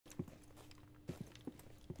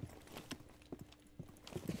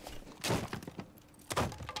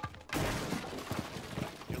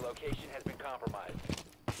compromised.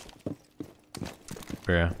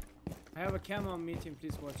 Yeah. I have a camera on me, team.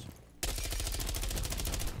 Please watch.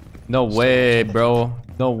 No way, bro.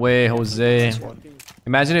 No way, Jose.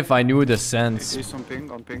 Imagine if I knew the sense. Ace on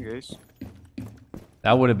ping, ace.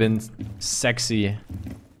 That would have been sexy.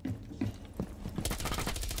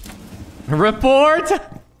 Report!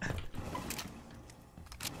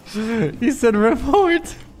 He said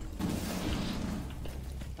report.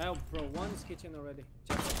 Help, bro. One is kitchen already.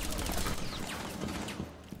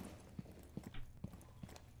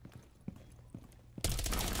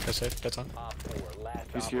 That's it. That's on.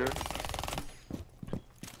 He's here.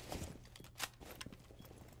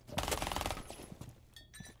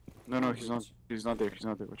 No, he's not. He's not there. He's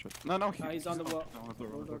not there. Watch out. No, He's on the wall.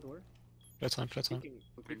 door. That's on. That's on.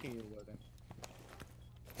 Picking you well then.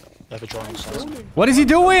 I have a drawing size. What is he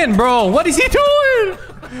doing, bro? What is he doing?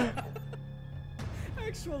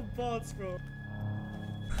 Actual bots, bro.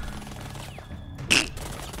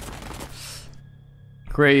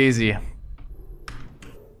 Crazy.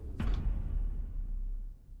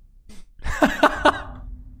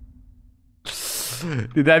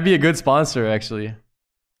 Dude, that'd be a good sponsor, actually.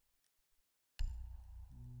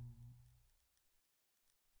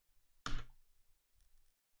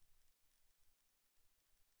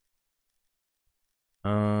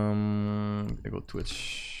 I go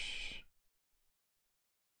Twitch.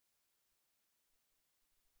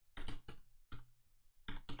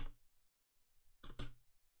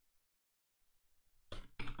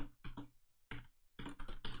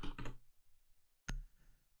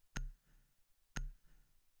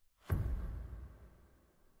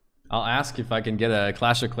 I'll ask if I can get a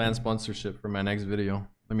Clash of Clans sponsorship for my next video.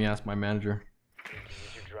 Let me ask my manager.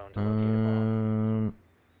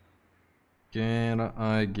 Can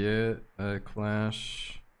I get a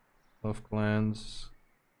Clash of Clans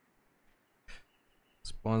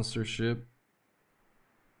sponsorship?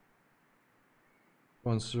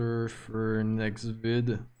 Sponsor for next vid.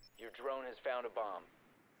 Your drone has found a bomb.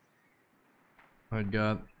 I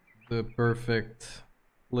got the perfect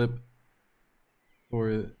flip for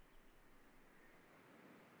it.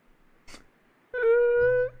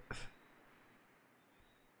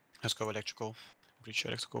 Let's go electrical. Reach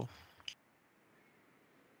electrical.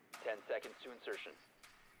 10 seconds to insertion.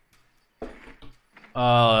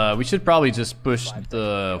 We should probably just push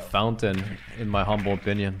the fountain, in my humble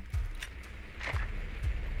opinion.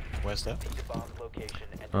 Where's that? The bomb's location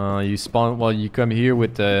and You spawn, well, you come here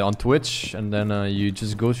with on Twitch, and then you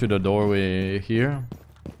just go through the doorway here,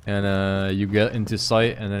 and you get into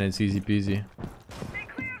sight, and then it's easy peasy.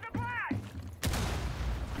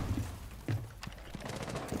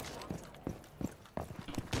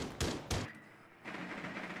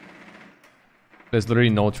 There's literally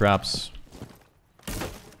no traps.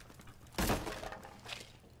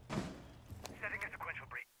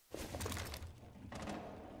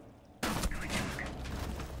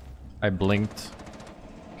 I blinked.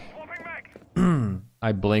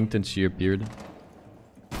 I blinked and she appeared.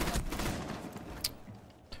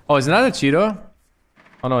 Oh, isn't that a Cheeto?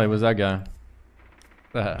 Oh no, it was that guy.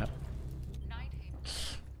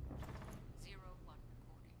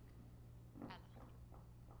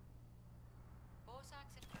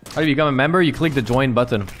 How do you become a member? You click the join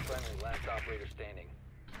button. friendly last operator standing.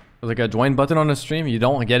 There's like a join button on the stream. You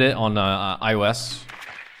don't get it on iOS,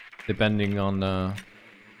 depending on.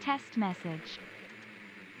 Test message.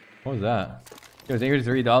 What was that? It was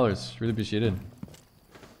 $83. Really appreciated.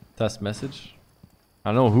 Test message. I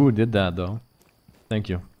don't know who did that though. Thank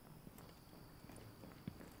you.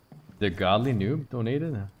 The godly noob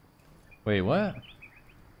donated. Wait, what?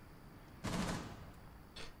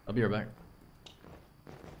 I'll be right back.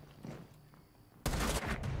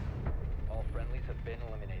 All friendlies have been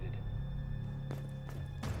eliminated.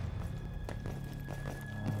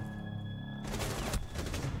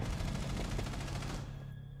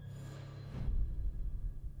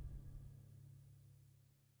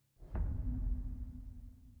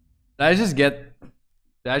 Did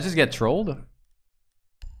I just get trolled?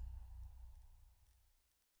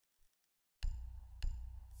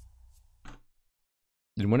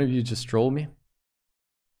 Did one of you just troll me?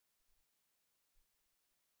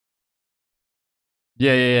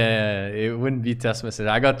 Yeah. It wouldn't be test message.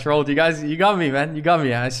 I got trolled. You guys, you got me, man. You got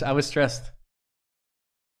me. I was stressed.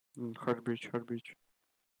 Hard breach.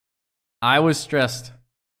 I was stressed.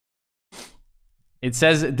 It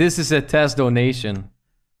says this is a test donation,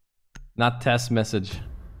 not test message.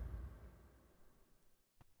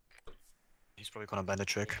 He's probably gonna ban the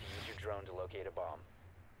trick. Use your drone to locate a bomb.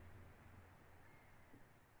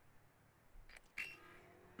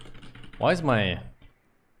 Why is my...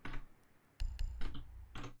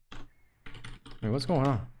 Wait, what's going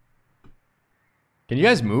on? Can you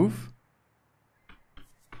guys move?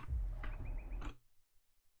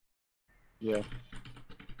 Yeah.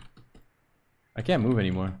 I can't move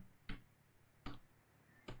anymore.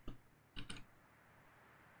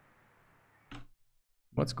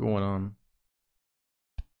 What's going on?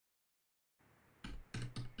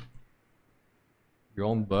 Your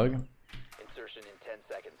own bug? Insertion in 10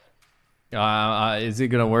 seconds. Is it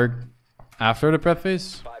gonna work after the prep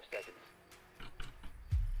phase? 5 seconds.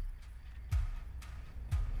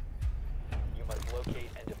 You must locate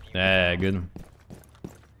and defuse. Yeah, good.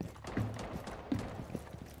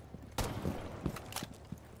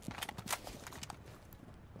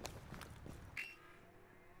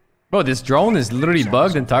 Bro, this drone is literally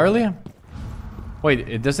bugged entirely? Wait,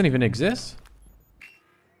 it doesn't even exist?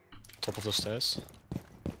 Top of the stairs.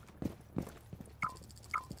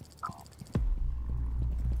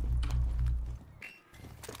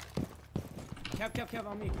 Cap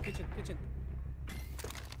on me. Kitchen.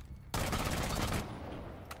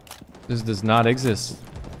 This does not exist.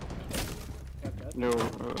 Cap that. No,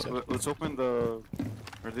 let's open the...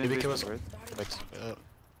 Or the Maybe kill us. right? Wait,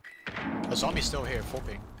 a zombie's still here, 4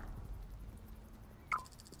 ping.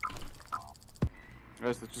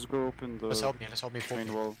 Guys, let's just go open the Let's help me, 4 main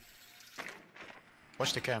ping. wall.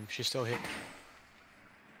 Watch the cam, she's still here.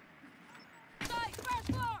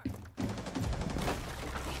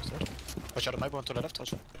 She's dead. Watch out, I might go on to the left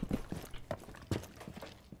also.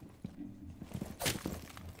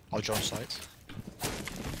 I'll join side.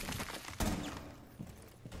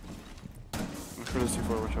 I'm sure the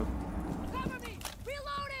C4, watch out.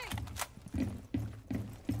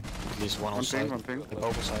 At least one on One side. ping, one ping. The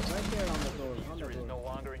both sides. Right there on the door. On the User is door. no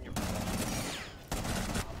longer in your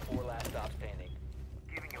 4 last stop standing.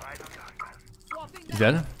 He's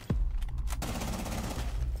dead?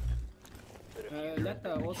 Let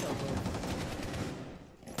the also go.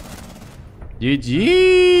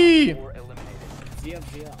 GG! 4 eliminated.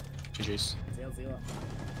 ZL. GG's. ZL.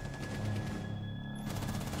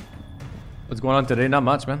 What's going on today? Not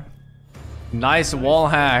much, man. Nice wall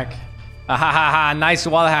hack. Ha ha ha ha. Nice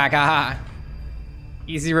wall hack. Ha ha.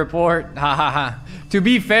 Easy report. Ha ha ha. To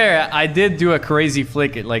be fair, I did do a crazy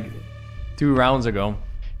flick at like 2 rounds ago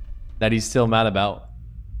that he's still mad about.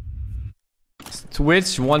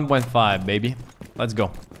 Twitch 1.5, baby. Let's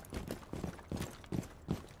go.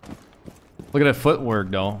 Look at the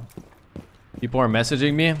footwork, though. People are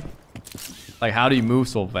messaging me. Like, how do you move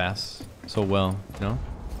so fast? So well, you know?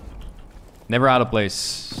 Never out of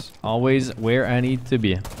place. Always where I need to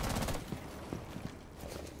be.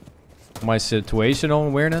 My situational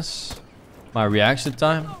awareness. My reaction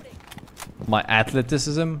time. My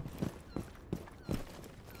athleticism.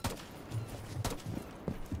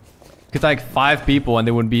 Could like 5 people and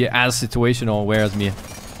they wouldn't be as situational aware as me.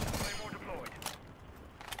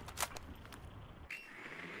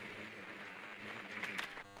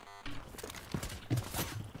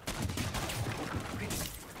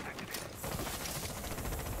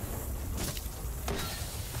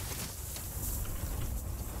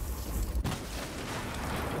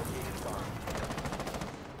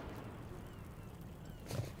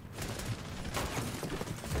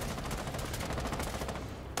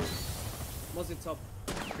 Was it top?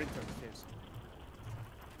 Printer stairs.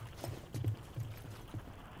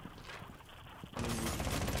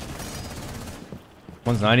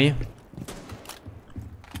 One's 90. Then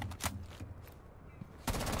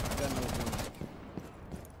no one.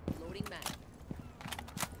 Loading map.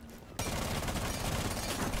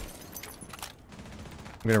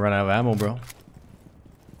 I'm gonna run out of ammo, bro.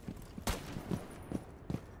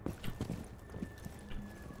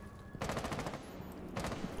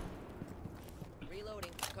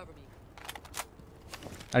 Reloading. Cover me.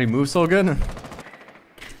 How do you move so good?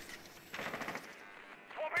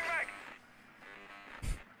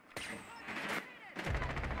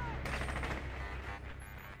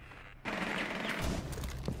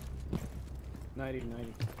 Ninety.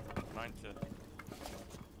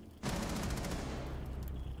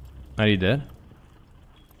 90 dead?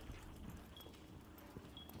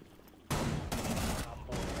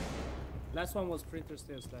 Last one was printer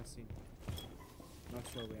stairs last scene. Not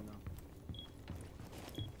sure where now.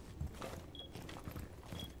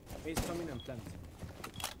 Base coming and plant.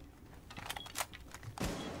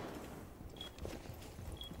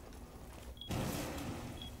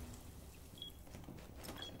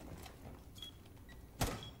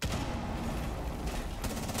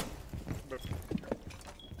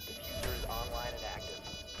 Diffuser is online and active.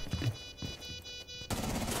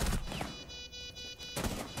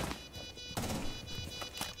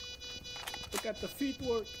 Look at the feet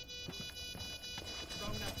work.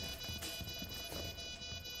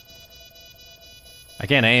 I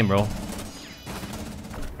can't aim, bro.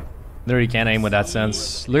 Literally can't aim with that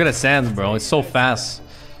sense. Look at the sense, bro. It's so fast.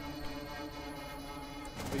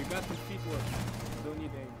 But you got the feet work. You don't need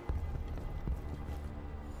aim.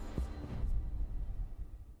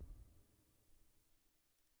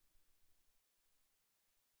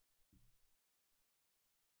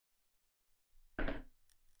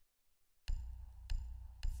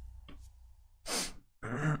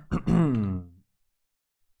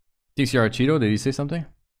 TCR Cheeto, did he say something?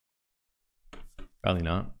 Probably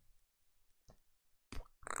not.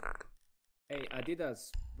 Hey, Adidas,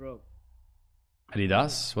 bro.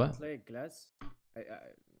 Adidas? What? Play glass.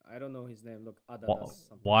 I don't know his name. Look, Wh- Adidas.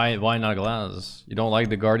 something. Why not glass? You don't like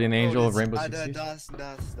the Guardian Angel of Rainbow Six Siege?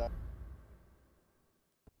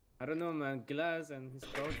 I don't know, man. Glass and his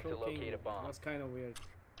throat To locate choking a bomb. was kind of weird.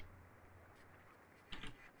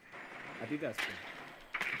 Adidas. Bro.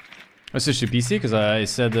 Let's just PC because I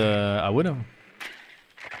said I would have.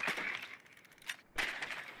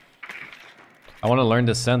 I want to learn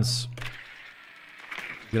the sense.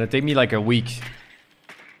 It's gonna take me like a week.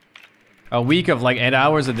 A week of like 8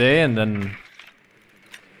 hours a day, and then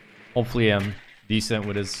hopefully I'm decent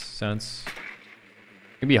with his sense.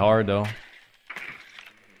 It'd be hard though. I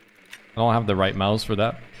don't have the right mouse for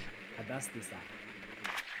that. Adidas design.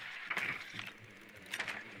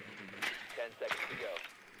 10 seconds to go.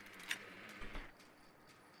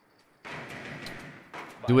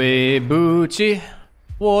 Due Bucci,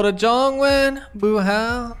 Water Jongwen,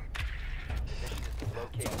 Buhao.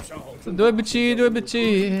 Due Bucci, Due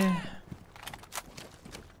Bucci.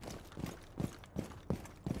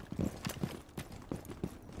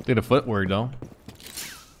 Look at the footwork though.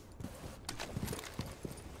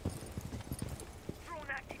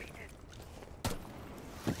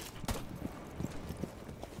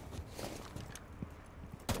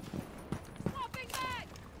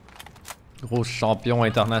 Gros champion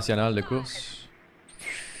international de course.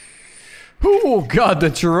 Oh god, the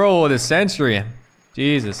throw of the century.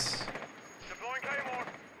 Jesus.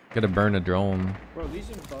 Gotta burn a drone. Bro,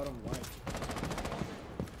 Legion bottom right.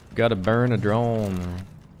 Gotta burn a drone.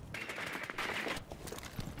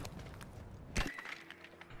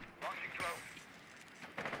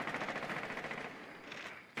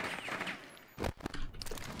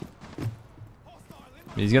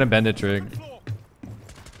 He's gonna bend a trig.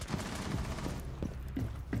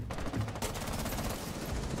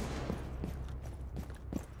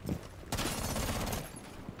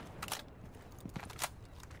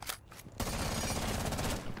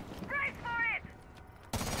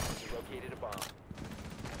 You located a bomb.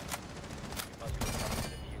 Must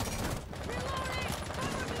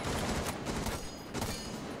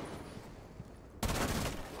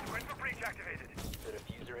recover the diffuser. The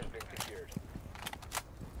diffuser has been secured.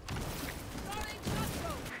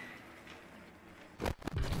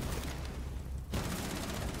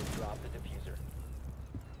 Drop the diffuser.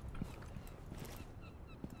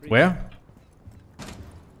 Where?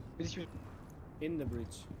 In the bridge.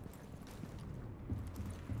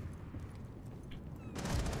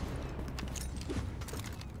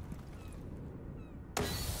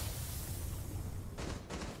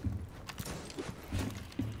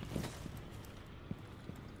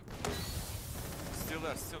 Still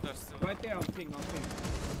there. Right there on ping, on ping.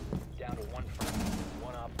 Down to one front.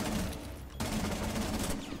 One up.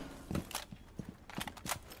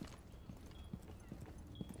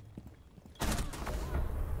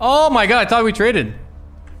 Oh my god, I thought we traded.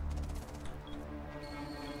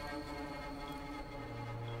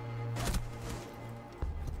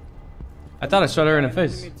 I thought I shot her in the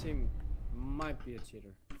face. Enemy team might be a cheater.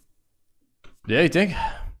 Yeah, you think?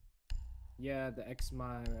 Yeah, the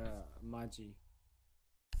Magi.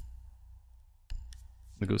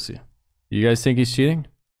 Let's go see. You guys think he's cheating?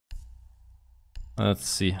 Let's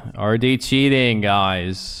see. Are they cheating,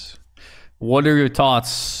 guys? What are your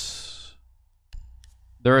thoughts?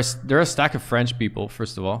 They're a stack of French people,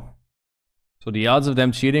 first of all. So the odds of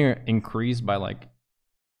them cheating are increased by like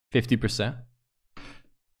 50%.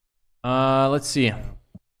 Let's see.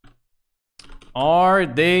 Are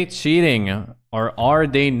they cheating or are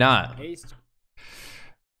they not? Haste.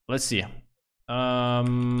 Let's see.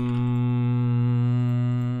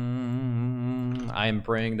 I'm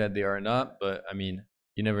praying that they are not, but I mean,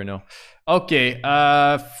 you never know. Okay,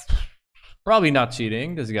 probably not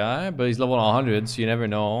cheating, this guy, but he's level 100, so you never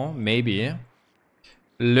know. Maybe.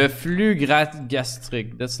 Le flux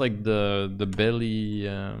gastrique. That's like the belly,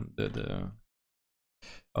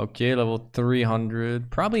 Okay, level 300.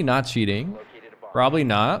 Probably not cheating. Located a bomb. Probably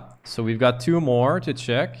not. So we've got 2 more to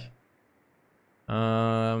check.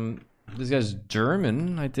 This guy's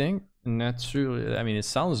German, I think. Naturally, I mean, it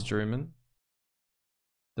sounds German.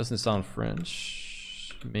 Doesn't sound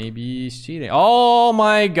French. Maybe he's cheating. Oh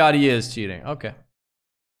my god, he is cheating. Okay.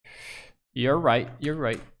 You're right. You're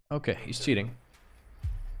right. Okay, he's cheating.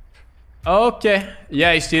 Okay.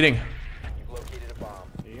 Yeah, he's cheating. You've located a bomb.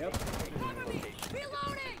 Yep.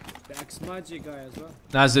 Reloading! The ex-magic guy as well.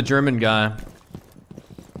 That's the German guy.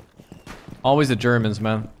 Always the Germans,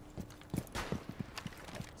 man.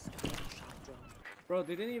 Bro,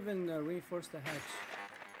 they didn't even reinforce the hatch.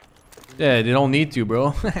 Yeah, they don't need to,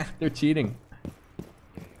 bro. They're cheating.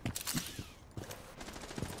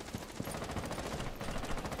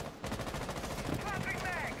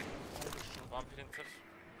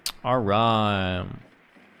 All right.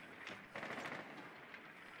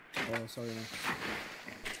 Oh, sorry, man.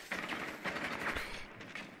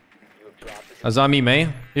 You have dropped the Azami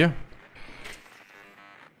main here.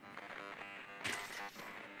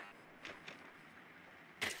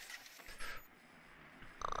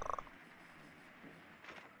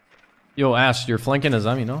 Yo, Ash, you're flanking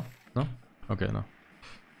Azami, no? No? Okay, no.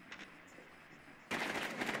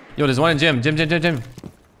 Yo, there's one in gym. Gym.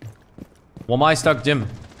 Well, my stuck gym.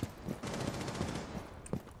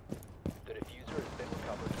 The diffuser has been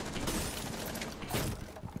recovered.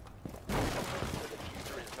 The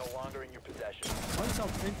diffuser is no longer in your possession. One's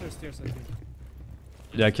out printer stairs, I think.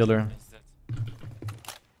 Yeah, I killed her.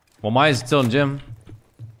 Well, my is still in gym.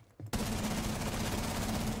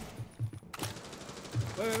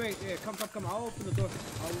 Wait. Yeah, come. I'll open the door.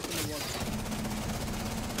 I'll open the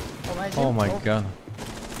wall. Oh my god.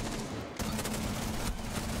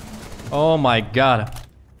 Oh my god.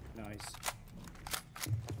 Nice.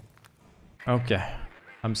 Okay.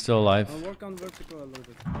 I'm still alive. I'll work on vertical a little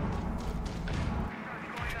bit.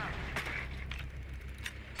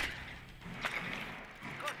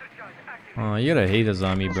 Oh, you gotta hate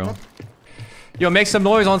Azami, bro. Yo, make some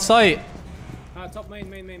noise on site. Top main.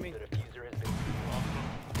 The diffuser has been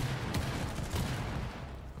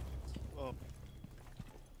Oh, Op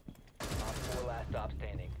 4 last stop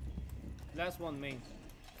standing. Last one main.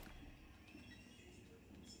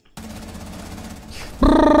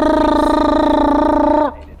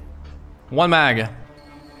 One mag.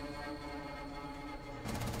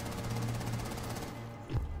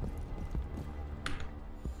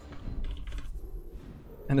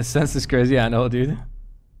 In a sense, it's crazy. I know, dude.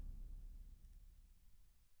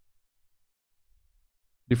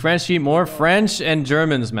 Do French cheat more? French and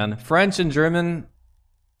Germans, man. French and German,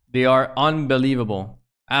 they are unbelievable.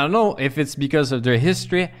 I don't know if it's because of their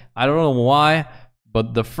history. I don't know why.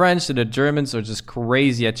 But the French and the Germans are just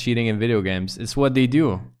crazy at cheating in video games. It's what they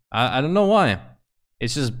do. I don't know why.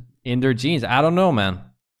 It's just in their genes. I don't know, man.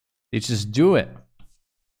 They just do it.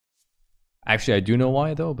 Actually, I do know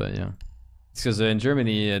why, though, but yeah. It's because in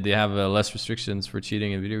Germany, they have less restrictions for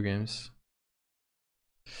cheating in video games.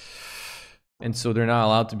 And so they're not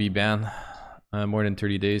allowed to be banned more than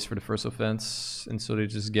 30 days for the first offense. And so they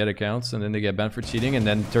just get accounts, and then they get banned for cheating, and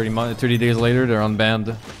then 30 days later, they're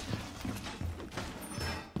unbanned.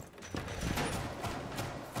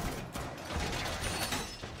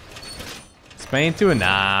 Spain too?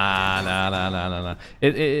 Nah.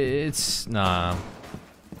 It's nah.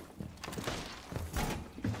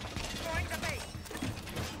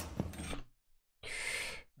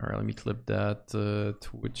 Alright, let me clip that.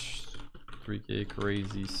 Twitch 3K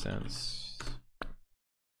crazy sense.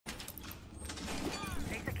 10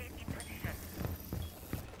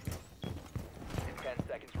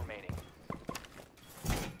 seconds remaining.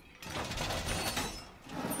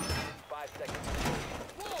 5 seconds.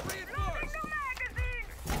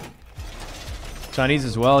 Chinese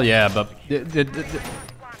as well, yeah, but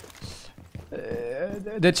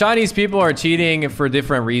the Chinese people are cheating for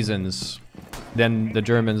different reasons than the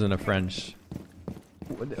Germans and the French.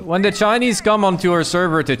 When the Chinese come onto our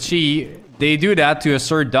server to cheat, they do that to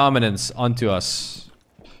assert dominance onto us.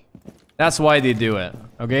 That's why they do it.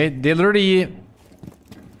 Okay, they literally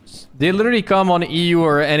come on EU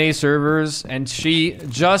or NA servers and cheat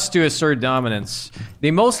just to assert dominance.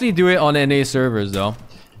 They mostly do it on NA servers though.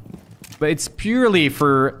 But it's purely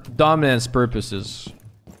for dominance purposes.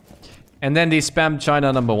 And then they spam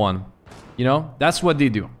China #1. You know? That's what they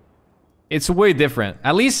do. It's way different.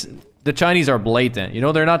 At least the Chinese are blatant. You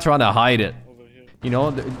know, they're not trying to hide it. You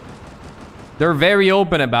know, they're very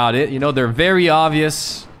open about it. You know, they're very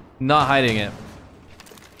obvious, not hiding it.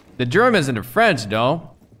 The Germans and the French,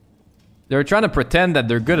 though, they're trying to pretend that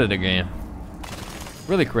they're good at the game.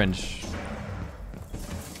 Really cringe.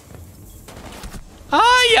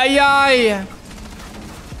 Ay, ay, ay.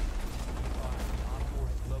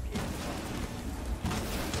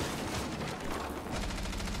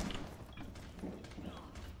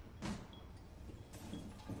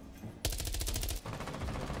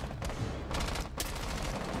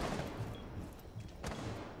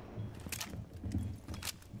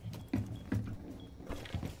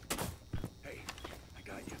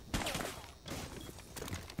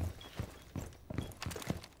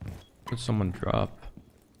 Did someone drop?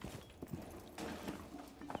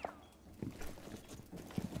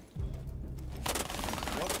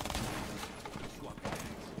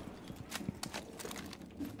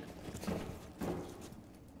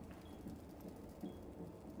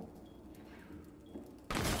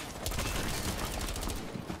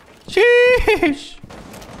 Sheesh!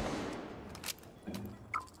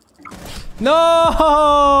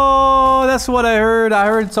 No! That's what I heard. I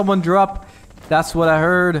heard someone drop. That's what I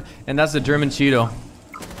heard. And that's the German Cheeto.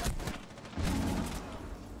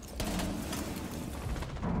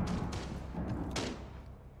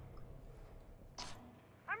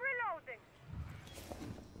 I'm reloading.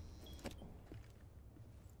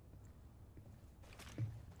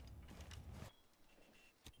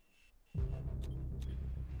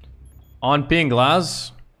 On ping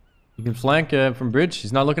glass. You can flank from bridge.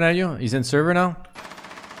 He's not looking at you. He's in server now.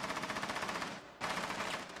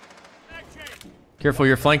 Careful,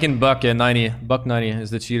 you're flanking Buck at 90. Buck 90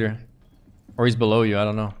 is the cheater. Or he's below you, I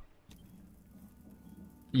don't know.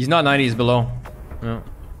 He's not 90, he's below. Yeah.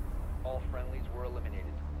 All friendlies were eliminated.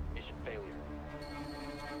 Mission failure.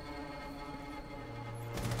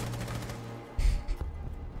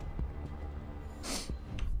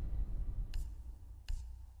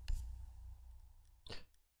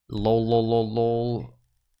 Lol, lol, lol, lol.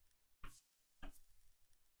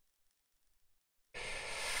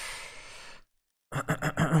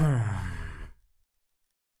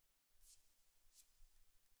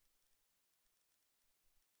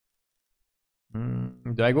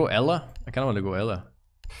 Do I go Ella? I kind of want to go Ella.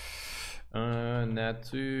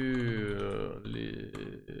 Naturally,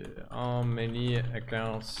 how many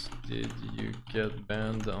accounts did you get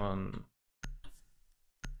banned on?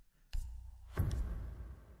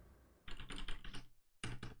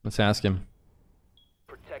 Let's ask him.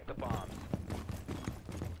 Protect the bombs.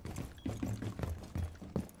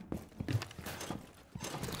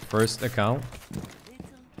 First account.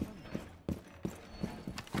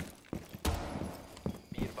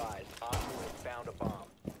 Be advised, Op 4 has found a bomb.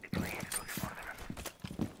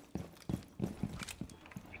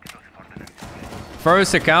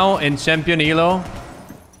 First account in Champion Elo.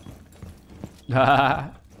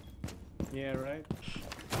 Yeah, right?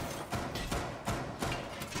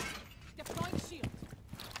 Deploying shield.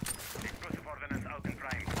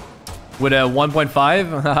 With a 1.5.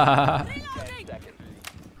 10 seconds.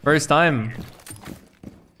 First time. 5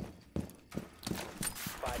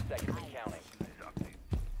 seconds and counting.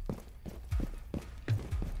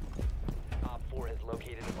 Op 4 has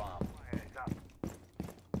located a bomb.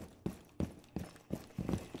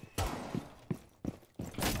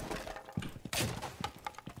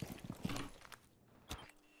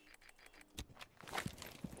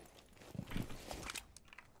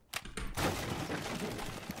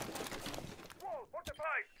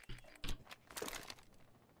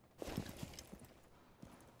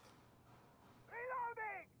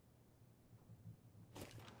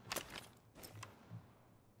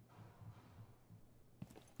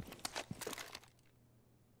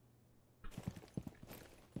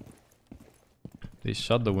 They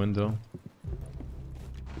shut the window.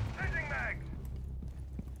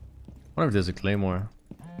 Wonder if there's a claymore.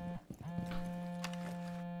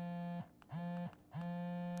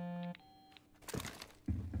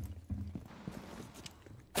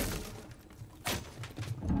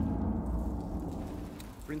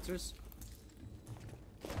 Printers.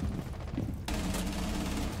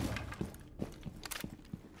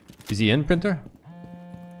 Is he in, printer?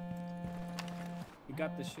 You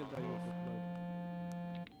got the shit that you uploaded.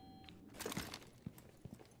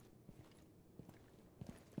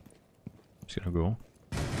 Just gonna go.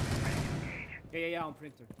 Yeah, on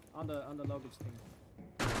printer. On the luggage thing.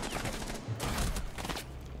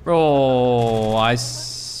 Bro, I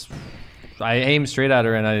aimed straight at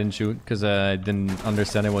her and I didn't shoot because I didn't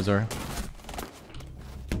understand it was her.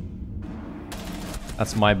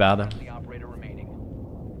 That's my bad. The operator remaining.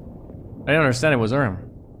 I didn't understand it was her.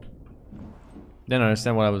 Didn't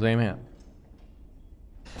understand what I was aiming at.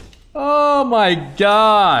 Oh my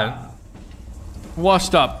god.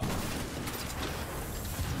 Washed up.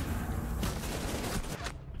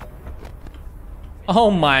 Oh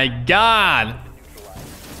my god.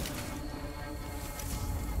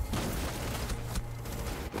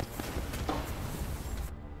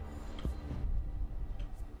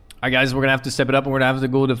 Alright guys, we're gonna have to step it up and we're gonna have to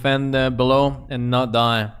go defend below and not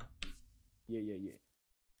die. Yeah.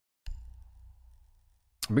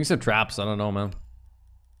 Bring some traps, I don't know, man.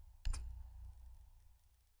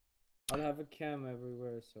 I don't have a cam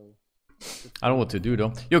everywhere, so... I don't know what to do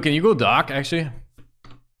though. Yo, can you go dock actually?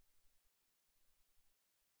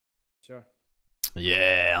 Sure.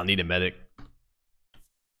 Yeah, I'll need a medic.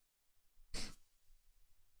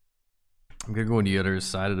 I'm gonna go on the other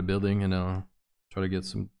side of the building and try to get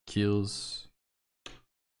some kills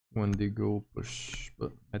when they go push.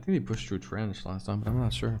 But I think they pushed through trench last time, but I'm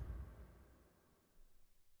not sure.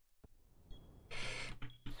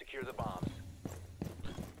 Secure the bombs.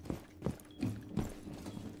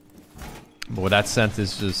 Boy, that scent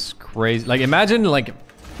is just crazy. Like, imagine like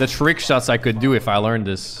the trick shots I could do if I learned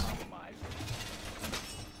this.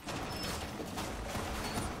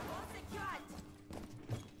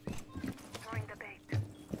 Throwing the bait.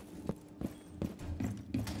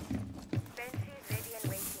 Benches ready and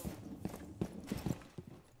waiting.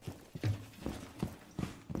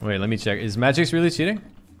 Wait, let me check. Is Magic's really cheating?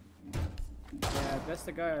 Yeah, that's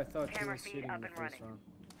the guy I thought he Camera was feed shooting up in the and first running. round.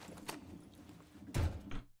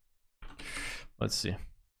 Let's see.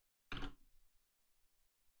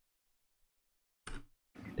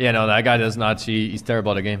 Yeah, no, that guy does not cheat. He's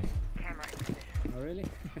terrible at the game. Camera in position. Oh, really?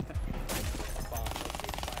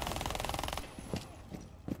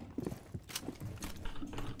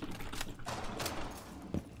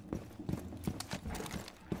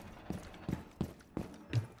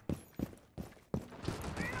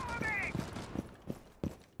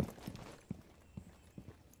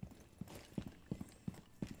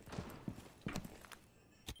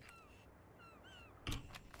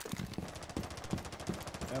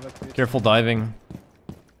 I have a crit. Careful diving.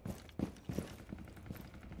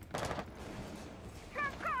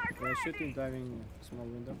 Shooting, diving, small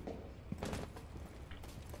window.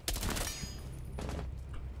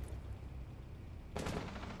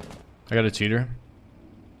 I got a cheater.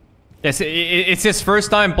 Yes, it's his first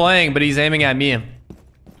time playing, but he's aiming at me.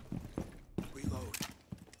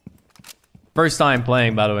 First time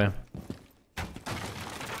playing, by the way.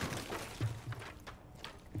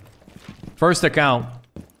 First account.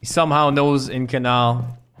 He somehow knows in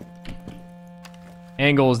Canal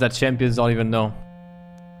angles that champions don't even know.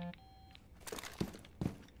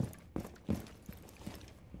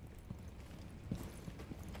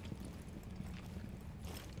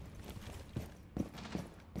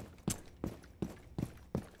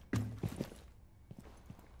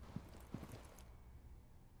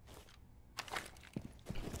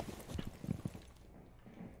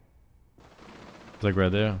 It's like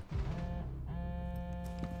right there.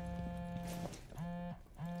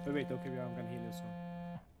 Wait, okay, I'm gonna heal you soon.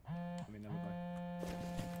 I mean, never mind.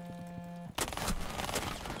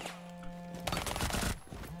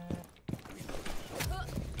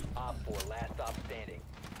 Op 4, last stop standing.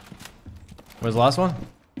 Where's the last one?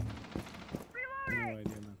 No idea,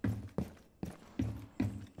 man.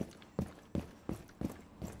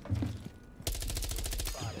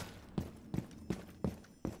 Spotted.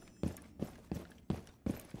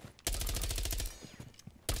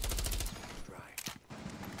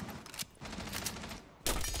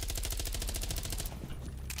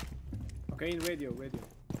 Okay, in radio.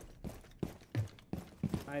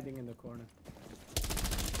 Hiding in the corner.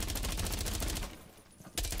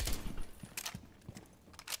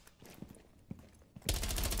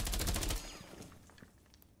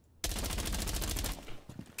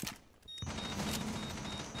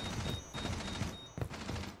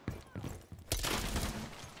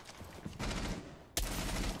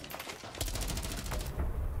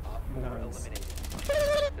 Op 4 Nice. eliminated.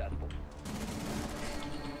 Successful.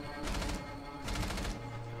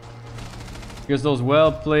 Because those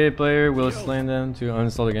well-played player will slam them to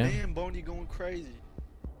uninstall the game. Damn, Boney going crazy.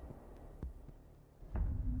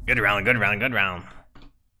 Good round, good round, good round.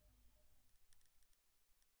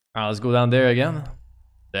 Alright, let's go down there again.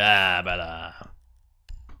 Yeah, but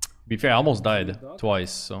be fair, I almost died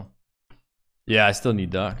twice, so yeah, I still need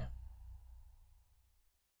Doc.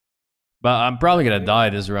 But I'm probably gonna die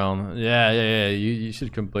this round. Yeah. You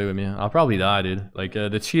should come play with me. I'll probably die, dude. Like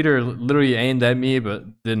the cheater literally aimed at me,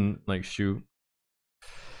 but didn't like shoot.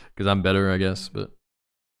 Because I'm better, I guess. But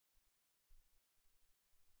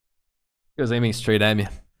he was aiming straight at me.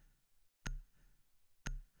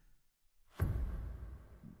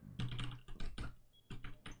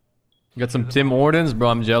 Got some Tim Hortons, bro.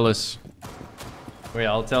 I'm jealous. Wait,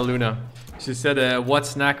 I'll tell Luna. She said, "What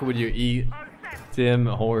snack would you eat?" Tim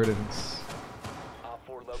Hortons. Op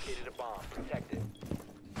 4 located a bomb. Protect it.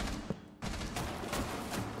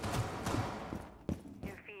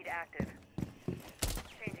 New feed active.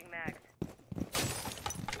 Changing mags.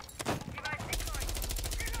 Device deployed.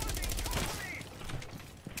 Reloading.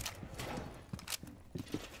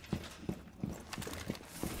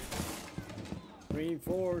 Cover me.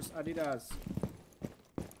 Reinforce Adidas.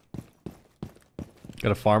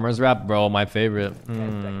 Got a farmer's wrap, bro. My favorite. 10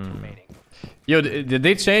 seconds remaining. Yo, did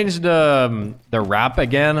they change the wrap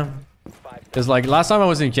again? Cause like last time I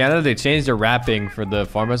was in Canada, they changed the wrapping for the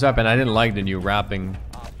farmer's wrap, and I didn't like the new wrapping.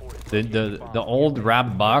 The old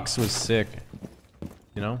wrap box was sick.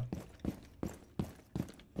 You know?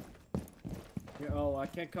 Yeah, oh, I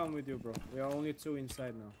can't come with you, bro. We are only 2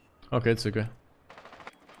 inside now. Okay, it's okay.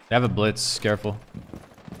 They have a blitz. Careful.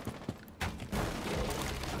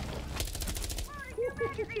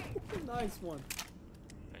 Nice one.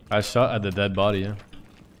 I shot at the dead body. Yeah.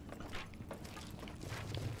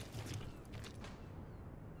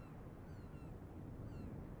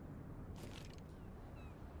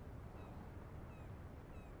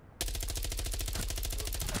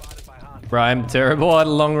 Bro, I'm terrible at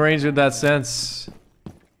long range with that sense.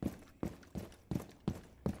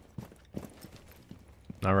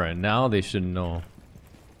 Alright, now they should know.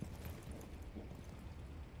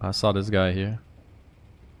 I saw this guy here.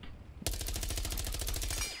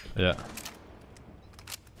 Yeah.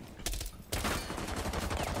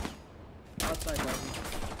 Outside, right?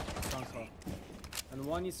 Console. And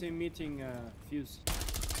one is in meeting fuse.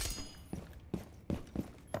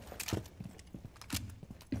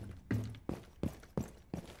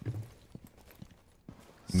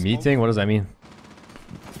 Meeting? What does that mean?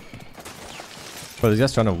 Bro, this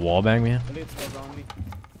guy's trying to wallbang me. Blitz was on me.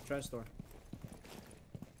 Trash door.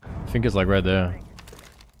 I think it's like right there.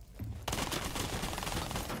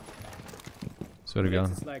 Swear to God.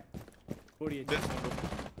 Blitz is like 48.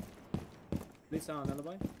 Blitz on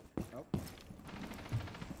alibi? Oh.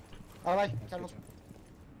 Alright, Nice, Carlos. good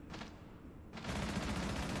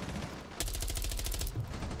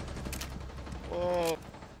job. Oh,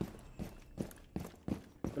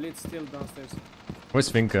 Blitz still downstairs. Where's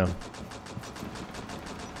Finka?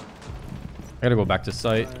 I gotta go back to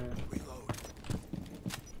site.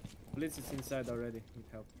 Blitz is inside already. Need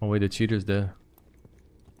help. Oh wait, the cheater's dead.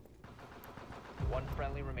 One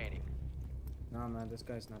friendly remaining. Nah, man, this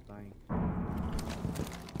guy's not dying.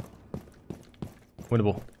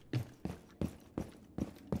 Winnable.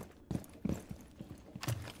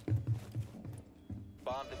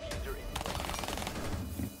 Bomb diffuser in.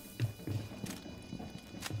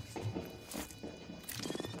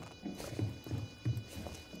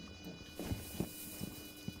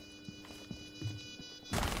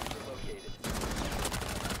 Located.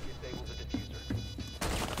 Disable the diffuser.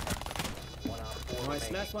 One on four Nice.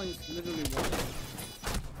 remaining. Last one is literally one.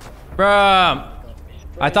 Bruh!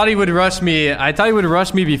 I thought he would rush me. I thought he would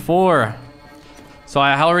rush me before. So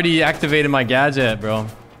I already activated my gadget, bro.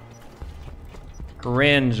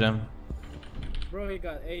 Cringe. Bro, he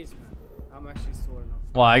got ace, man. I'm actually sore now.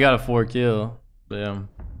 Well, I got a 4 kill. Damn.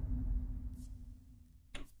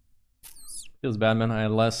 Feels bad, man. I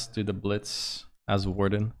had less to the blitz as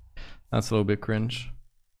warden. That's a little bit cringe.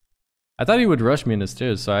 I thought he would rush me in the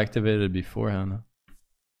stairs, so I activated it beforehand.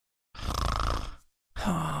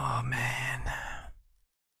 Oh, man.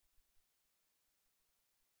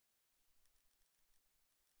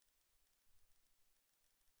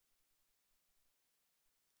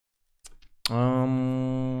 I'm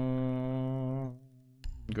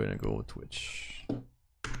gonna go with Twitch.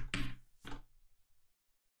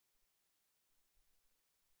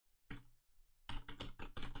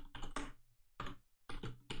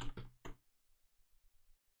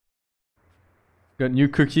 Got new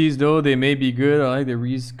cookies though, they may be good. I like the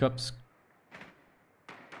Reese cups.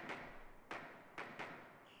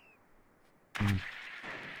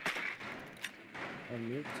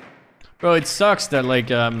 Unmute. Bro, it sucks that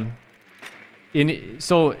like in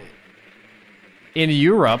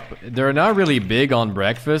Europe, they're not really big on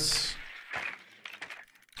breakfast.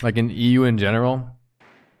 Like in EU in general.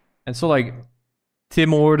 And so like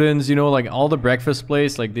Tim Hortons, you know, like all the breakfast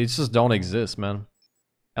place, like they just don't exist, man.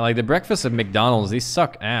 And like the breakfast at McDonald's, they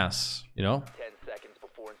suck ass, you know? 10 seconds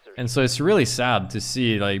before insertion. And so it's really sad to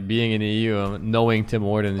see like being in the EU, knowing Tim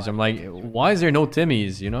Hortons. I'm like, why is there no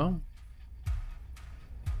Timmy's, you know?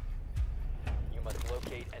 You must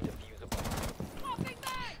locate and defuse a bomb.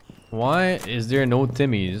 Why is there no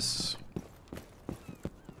Timmy's?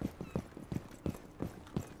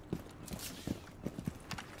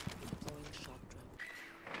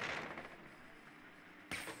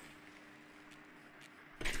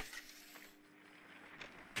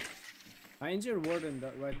 I injured Warden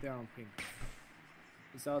right there on ping.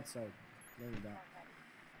 He's outside. Laying down.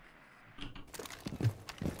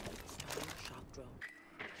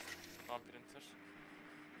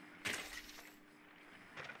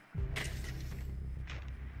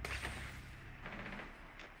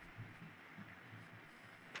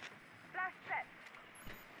 Flash set.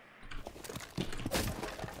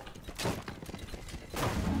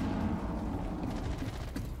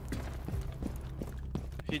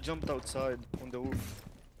 He jumped outside on the roof.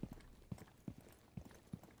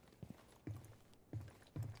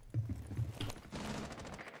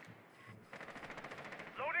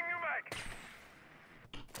 Loading new mag.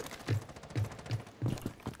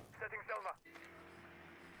 Setting Selma.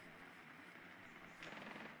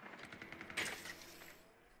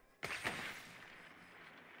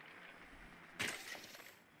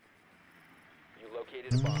 You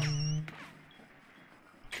located a bomb.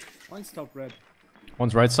 One stop red.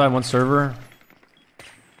 One's right side, one server.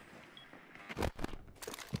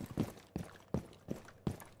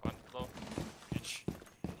 One low. Each.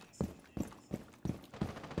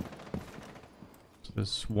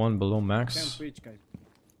 There's one below Can't max. breach, guys.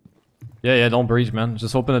 Yeah, yeah, don't breach, man.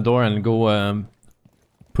 Just open the door and go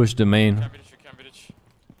push the main. Can breach, you can breach.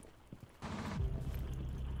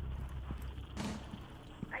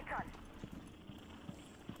 Icon.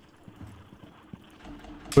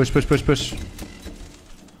 Push, push, push, push.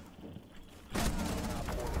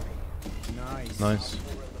 Nice. Nice.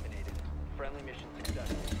 Four eliminated. Friendly mission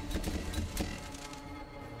successful.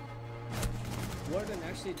 Warden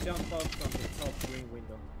actually jumped out from the top green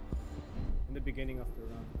window in the beginning of the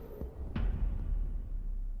round.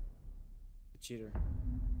 Cheater.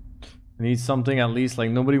 Need something at least.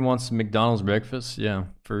 Like, nobody wants McDonald's breakfast. Yeah,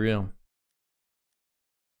 for real.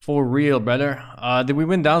 For real, brother. Did we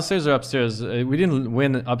win downstairs or upstairs? We didn't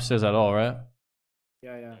win upstairs at all, right?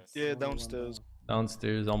 Yeah, yeah. Yeah, Only one downstairs. down.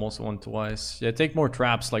 Downstairs, almost won twice. Yeah, take more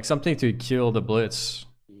traps. Like, something to kill the blitz.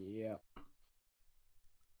 Yeah.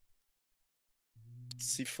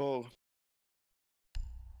 C4.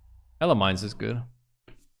 Elemines is good.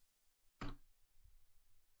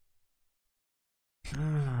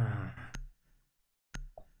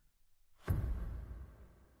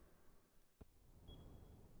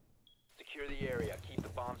 Secure the area. Keep the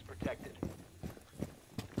bombs protected.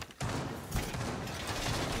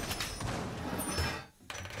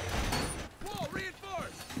 Wall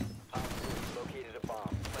reinforced. Hostiles located a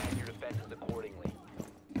bomb. Plan your defenses accordingly.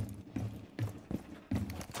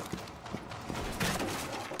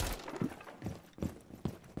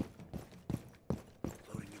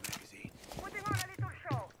 Loading new magazine. Putting on a little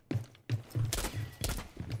show.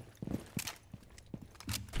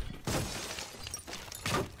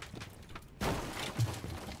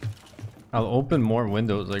 I'll open more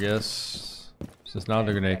windows, I guess. Since now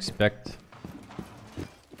they're gonna expect.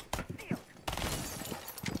 Sealed.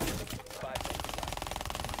 5 seconds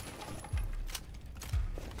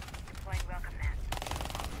Deploying welcome mat.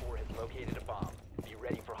 left. 4 has located a bomb. Be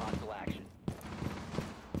ready for hostile action.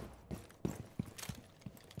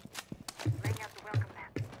 Laying out the welcome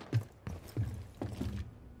mat.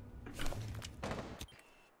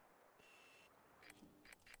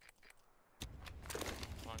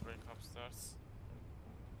 One going upstairs.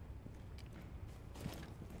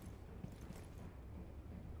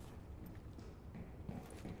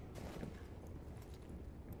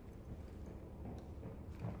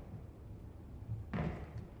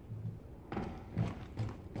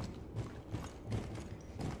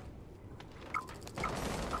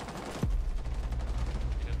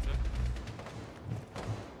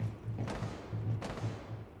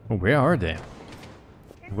 Oh, where are they?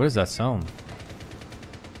 What is that sound?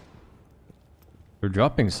 They're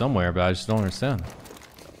dropping somewhere, but I just don't understand.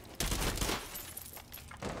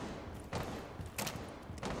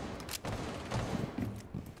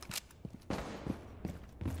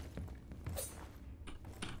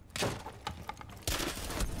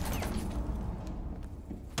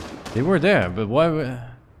 They were there, but why?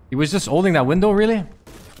 He was just holding that window, really?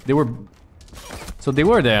 They were. So they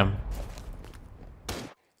were there.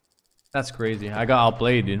 That's crazy. I got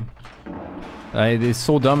outplayed, dude. It's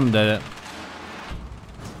so dumb that.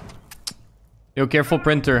 Yo, careful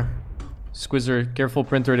printer. Squizzer, careful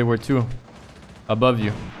printer. There were two above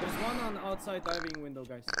you. There's one on outside diving window,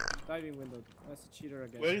 guys. Diving window. That's a cheater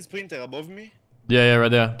again. Where is Printer? Above me? Yeah, yeah,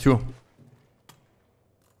 right there. Two.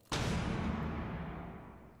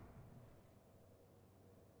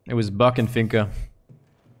 It was Buck and Finka.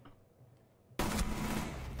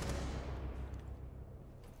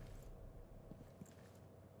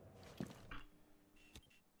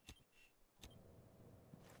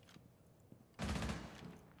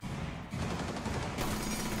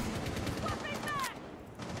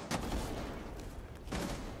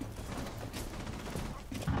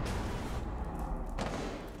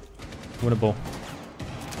 Winnable.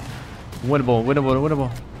 Winnable, winnable,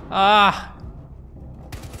 winnable. Ah!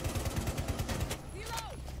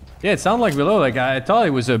 Yeah, it sounded like below. Like, I thought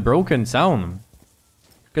it was a broken sound.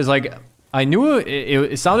 Because, like, I knew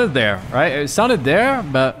it sounded there, right? It sounded there,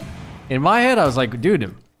 but in my head, I was like,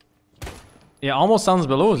 dude, Yeah, almost sounds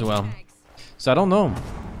below as well. So I don't know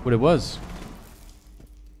what it was.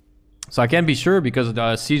 So I can't be sure because of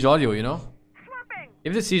the siege audio, you know?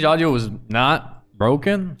 If the siege audio was not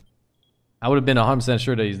broken, I would have been 100%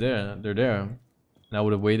 sure that he's there. They're there. And I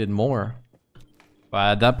would have waited more.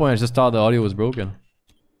 But at that point, I just thought the audio was broken.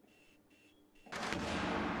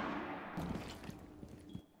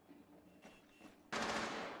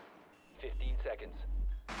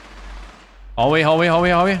 Hallway, hallway, hallway,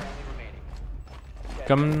 hallway.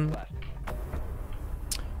 Come.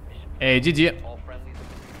 Hey, GG.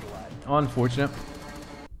 Unfortunate.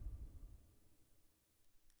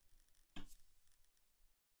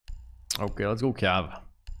 Okay, let's go Cav.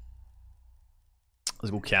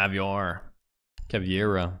 Let's go Caviar.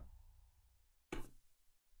 Caviera.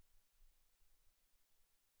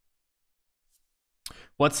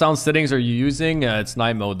 What sound settings are you using? It's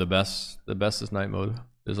night mode the best. The best is night mode.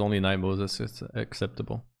 There's only night mode that's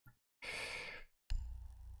acceptable.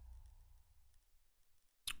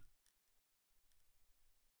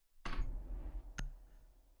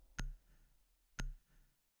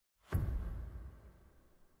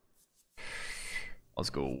 Let's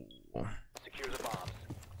go. Secure the bombs.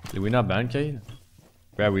 Did we not ban Kaid?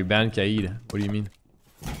 Yeah, we banned Kaid. What do you mean?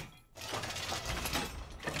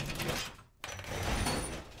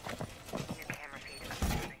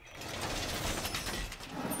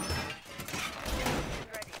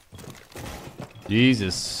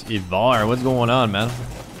 Jesus, Ivar, what's going on, man?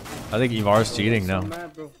 I think Ivar's cheating now.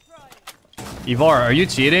 Ivar, are you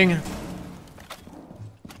cheating?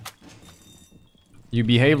 You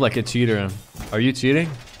behave like a cheater. Are you cheating?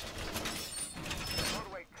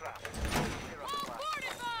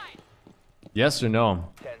 Yes or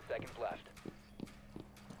no? 10 seconds left.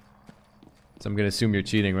 So I'm gonna assume you're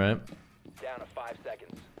cheating, right? Down to 5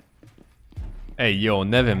 seconds. Hey, yo,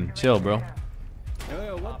 Nevim, chill, bro.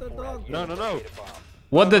 Yo, what the dog? No, no, no.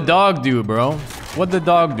 What the dog do, bro? What the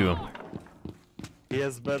dog do? He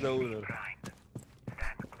has bad odor.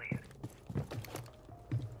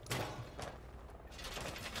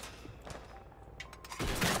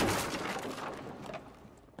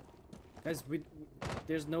 Guys,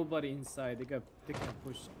 there's nobody inside. They can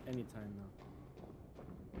push anytime now.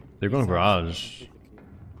 They're going garage.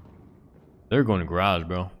 They're going to garage,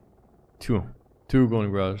 bro. Two going to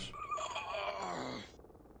garage.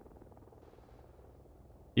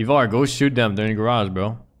 Ivar, go shoot them. They're in garage,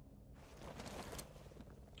 bro.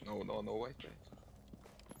 No, wait.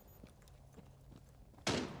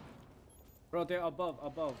 Bro, they're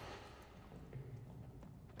above.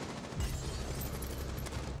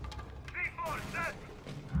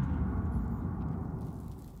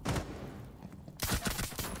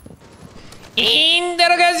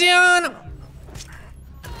 Interrogation!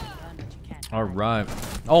 Alright.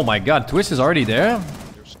 Oh my god, Twitch is already there?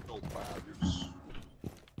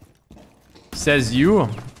 Says you.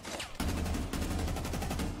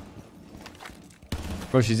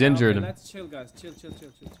 Bro, she's injured. Okay, let's chill, guys. Chill.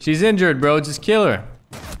 She's injured, bro. Just kill her.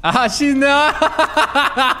 Ah, she's not.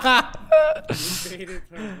 You baited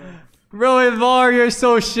her, Bro, Ivar, you're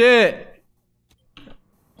so shit.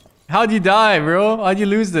 How'd you die, bro? How'd you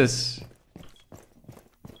lose this?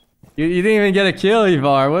 You didn't even get a kill,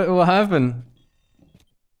 Ivar. What happened?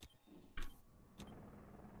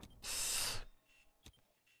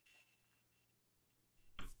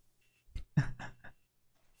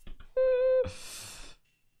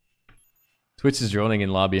 Twitch is joining in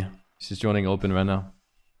lobby. She's joining open right now.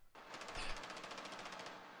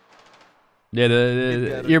 Yeah,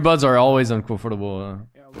 the earbuds are always uncomfortable.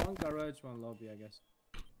 Yeah, one garage, one lobby, I guess.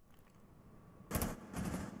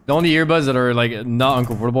 The only earbuds that are like not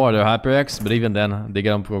uncomfortable are the HyperX, but even then they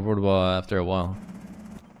get uncomfortable after a while.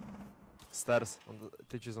 Stairs.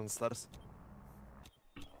 Teachers on stairs.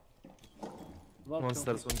 Welcome. One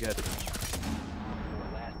stairs, one garage.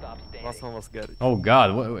 Last stop standing. Last one was garage. Oh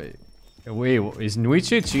god, wait, is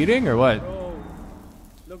Nuichi cheating or what? Bro,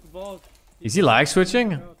 look, Vault. Is he lag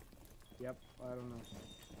switching? Yep, I don't know.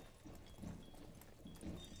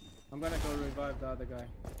 I'm gonna go revive the other guy.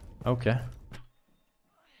 Okay.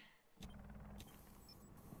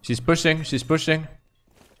 She's pushing.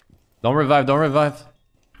 Don't revive.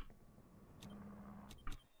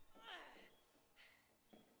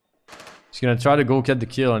 She's gonna try to go get the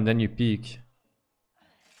kill and then you peek.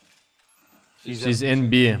 She's in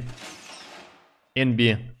B. In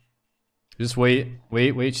B. Just wait.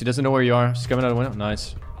 She doesn't know where you are. She's coming out of the window.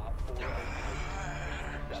 Nice.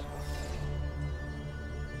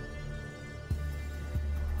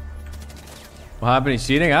 What happened? He's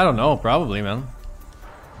cheating? I don't know. Probably, man.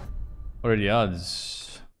 What are the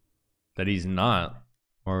odds that he's not?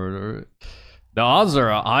 Or The odds are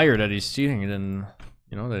higher that he's cheating than,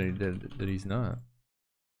 you know, that he's not.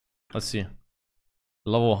 Let's see.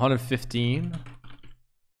 Level 115.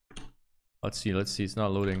 Let's see. It's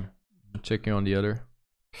not loading. I'm checking on the other.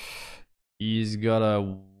 He's got a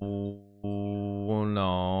no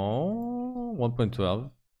 1.12.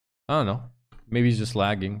 I don't know. Maybe he's just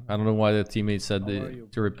lagging. I don't know why the teammate said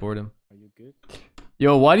to report him. Are you good?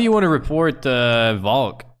 Yo, why do you want to report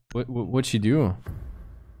Volk? What'd she do?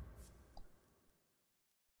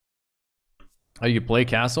 Oh, you play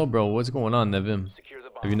Castle? Bro, what's going on, Nevim? Secure the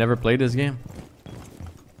bomb. Have you never played this game?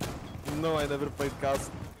 No, I never played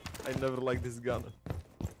Castle. I never liked this gun.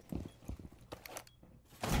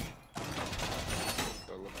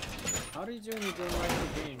 How did you even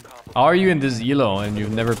like the game? How are you in this elo and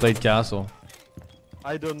you've never played Castle?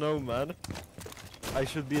 I don't know, man. I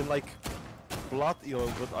should be in like Blood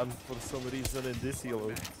elo, but I'm for some reason in this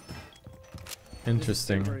elo.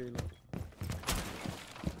 Interesting.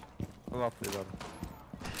 I'm not play that.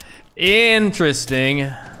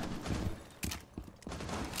 Interesting.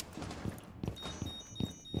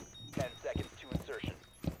 10 seconds to insertion.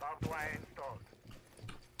 Barbed wire installed.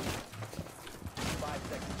 5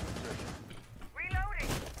 seconds to insertion. Reloading.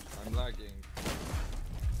 I'm lagging.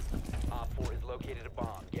 Op 4 has located a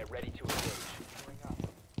bomb. Get ready to engage.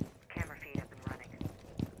 Camera feed up and running.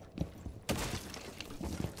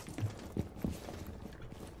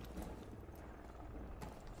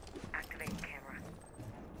 Activating camera.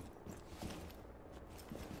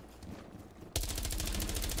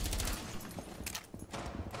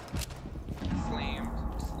 Slam.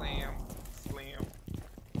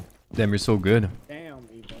 Damn, you're so good. Damn,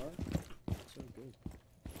 Ivar. So good.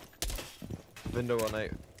 Window on A.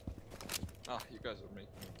 Ah, you guys are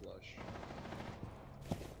making me blush.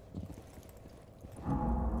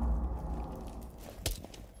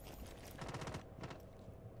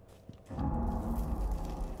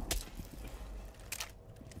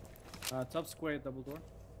 Top square, double door.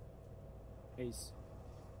 Ace.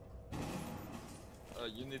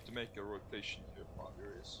 You need to make a rotation here,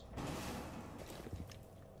 Perseus.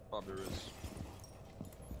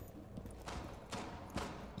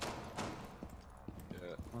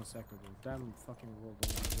 Yeah. 1 second, bro. Damn fucking rolled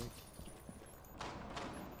over the roof.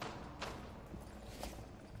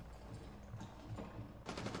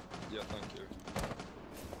 Yeah, thank you.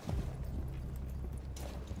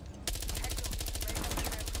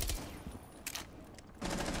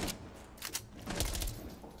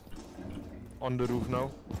 On the roof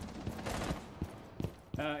now.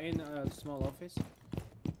 In a small office.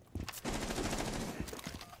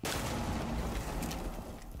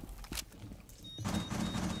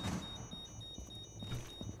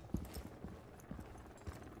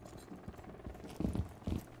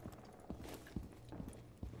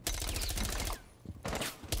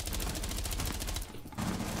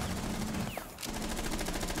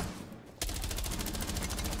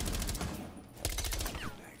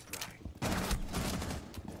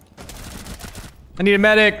 I need a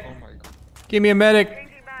medic. Oh my god. Give me a medic.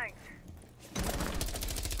 Changing mags.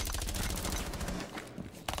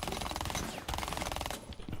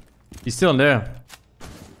 He's still in there.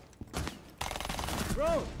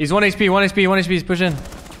 Bro! He's 1 HP, 1 HP, 1 HP. He's pushing.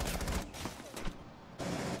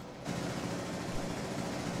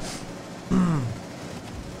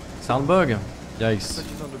 Sound bug. Yikes.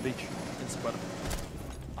 Touches on the beach. In square.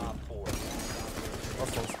 Op 4.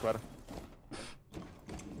 Last one square.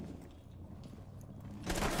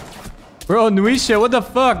 Bro, Nuisha, what the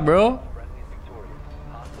fuck, bro? Friendly is victorious.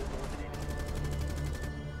 Hostiles eliminated.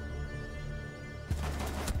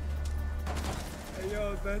 Hey,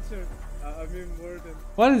 yo, Thatcher. I mean, more than.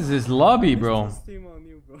 What is this lobby, bro? Steam on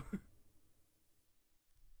you, bro.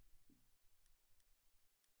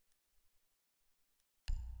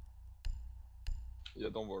 Yeah,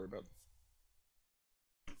 don't worry about it.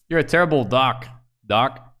 You're a terrible doc.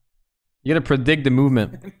 Doc. You gotta predict the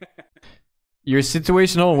movement. Your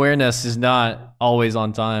situational awareness is not always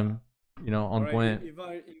on time. You know, on point.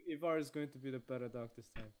 Ivar is going to be the better dog this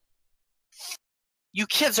time. You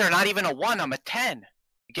kids are not even a 1, I'm a 10.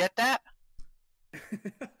 You get that?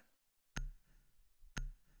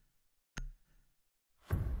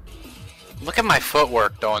 Look at my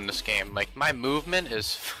footwork though in this game. Like my movement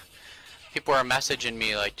is people are messaging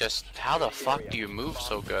me like just how the fuck do you move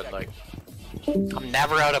so good? Like I'm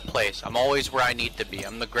never out of place. I'm always where I need to be.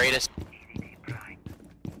 I'm the greatest.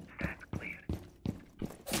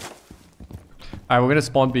 Alright, we're gonna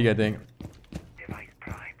spawn peek, I think. Device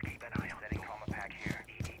primed. Keep an eye on setting trauma pack here.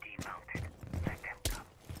 EDD mounted. Let them come.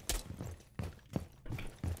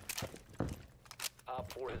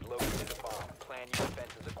 Op 4 has located a bomb. Plan your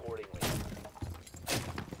defenses accordingly.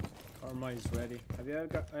 Car Karma is ready. Have you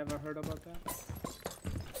ever heard about that?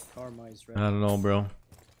 Karma is I ready. don't know, bro.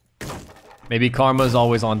 Maybe karma's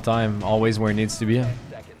always on time, always where it needs to be. I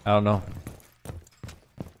don't know.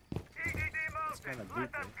 It's kind of deep. Right?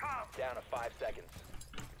 Down to 5 seconds.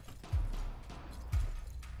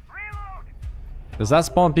 Oh, Does that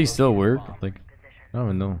spawn piece still work? Like, I don't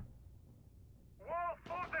even know.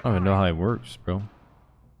 I don't even know how it works, bro.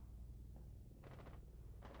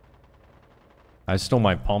 I just know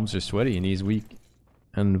my palms are sweaty and he's weak.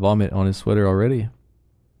 And vomit on his sweater already.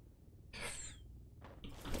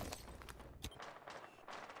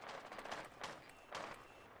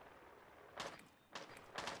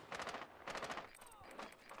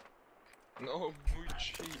 No, muy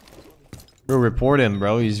cheap. Bro, report him,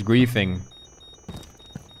 bro. He's griefing.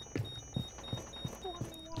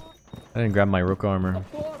 I didn't grab my rook armor.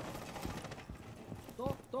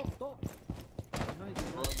 Stop, stop, stop.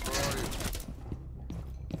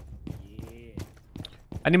 Yeah.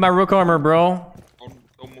 I need my rook armor, bro.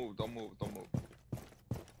 Don't move, don't move, don't move.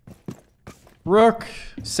 Rook,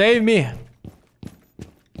 save me.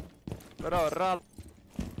 Bro, run.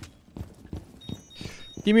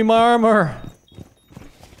 Give me my armor.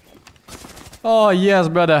 Oh, yes,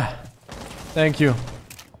 brother. Thank you.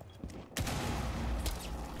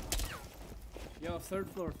 Yo, third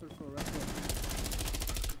floor, right floor.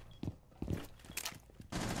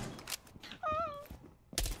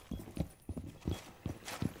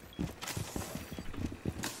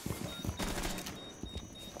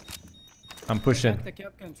 I'm pushing. Attack the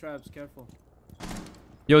Capcan traps, careful.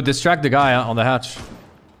 Yo, distract the guy on the hatch.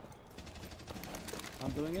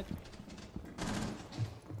 I'm doing it.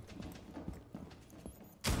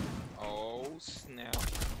 Oh, snap.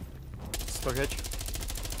 Stuck hedge.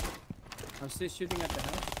 I'm still shooting at the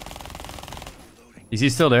house. Is he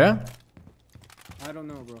still there? I don't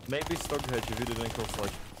know, bro. Maybe stuck hedge if you didn't kill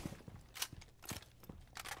Sludge.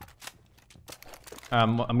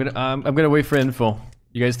 I'm gonna wait for info.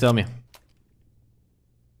 You guys tell me.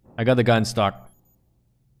 I got the guy in stock.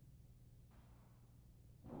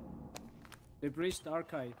 They breached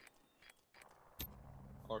archive.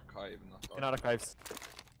 Archive, not In archive. archives.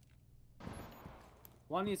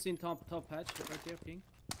 One is in top hatch, right there, ping.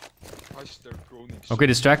 Hush, they're groaning. Okay,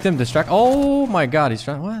 distract him. Distract. Oh my god, he's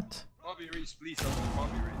trying. What? Bobby Reese, please help me.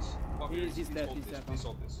 Bobby Reese. Bobby Reese, He's please dead, hold he's this, dead. please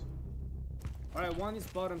hold this. Alright, one is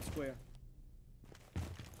bottom square.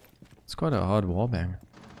 It's quite a hard wallbang.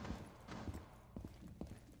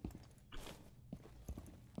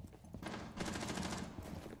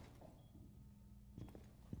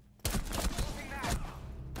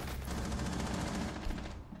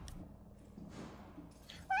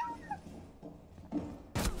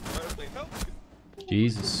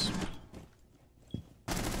 Jesus.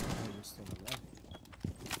 Oh, we're still alive.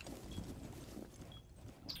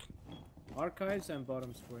 Archives and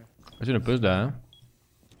bottom square. I shouldn't push that, huh?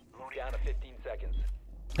 Down to 15 seconds.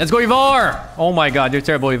 Let's go, Ivar! Oh my god, you're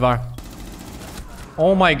terrible, Ivar.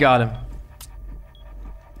 Oh my god.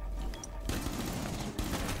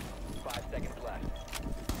 5 seconds left.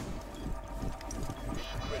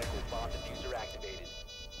 Mission critical. Bomb diffuser activated.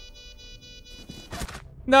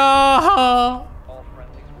 No! All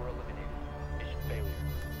friendlies were eliminated. Mission failure.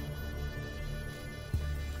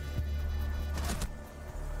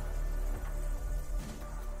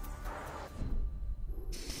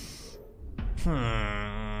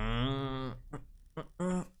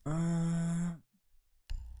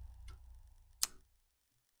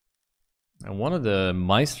 And one of the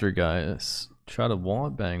Meister guys tried to wall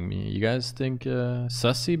bang me. You guys think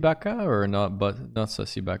sussy Baka or not? But not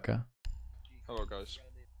sussy Baka. Hello, guys.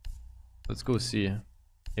 Let's go see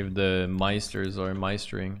if the Meisters are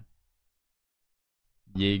meistering.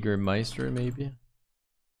 Jägermeister, maybe?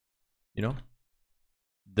 You know?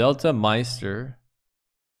 Delta Meister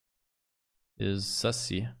is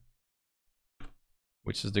sussy,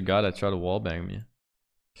 which is the guy that tried to wallbang me.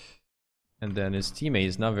 And then his teammate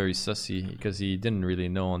is not very sussy because he didn't really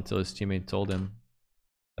know until his teammate told him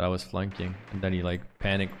that I was flanking, and then he like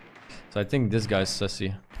panicked. So I think this guy's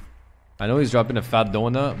sussy. I know he's dropping a fat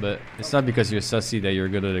donut, but it's not because you're sussy that you're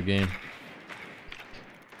good at the game.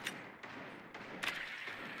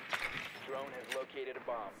 Drone has located a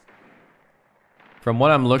bomb. From what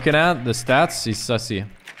I'm looking at, the stats, he's sussy.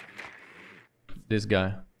 This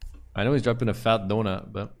guy. I know he's dropping a fat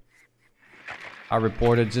donut, but I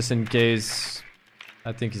reported just in case.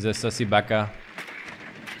 I think he's a sussy Baka.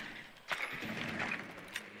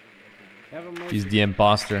 He's the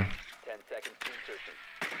imposter. 10 seconds to insertion.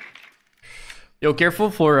 Yo, careful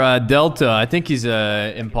for Delta. I think he's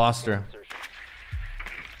a imposter. Insertion.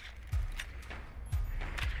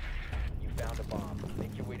 You found a bomb.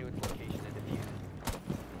 Make your way to its location.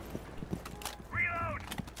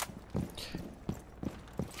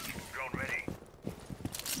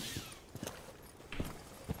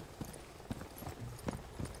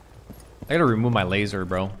 I gotta remove my laser,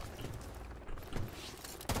 bro.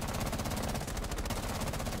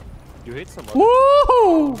 You hit someone.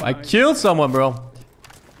 Woo! I killed someone, bro.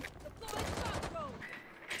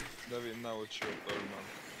 David, now it's your turn,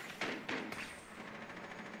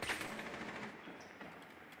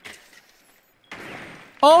 man.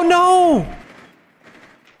 Oh no!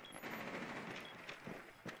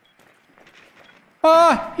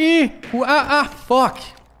 Fuck.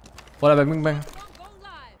 Whatever, bing bang.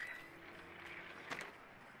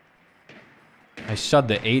 I shot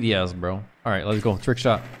the ADS, bro. Alright, let's go. Trick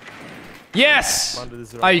shot. Yes!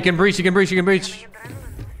 Ah, you can breach, you can breach, you can breach.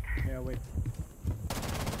 Yeah, wait.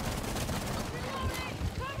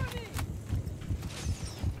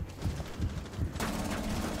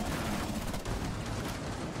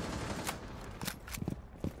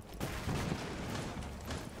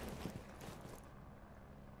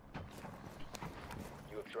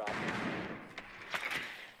 You have dropped.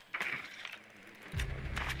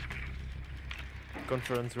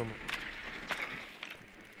 Conference room.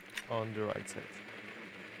 On the right side.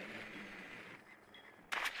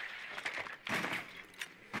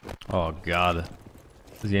 Oh god.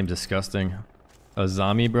 This game's disgusting. A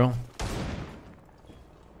zombie, bro.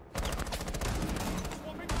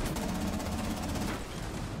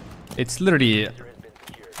 It's literally...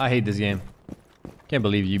 I hate this game. Can't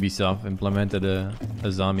believe Ubisoft implemented a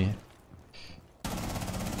zombie.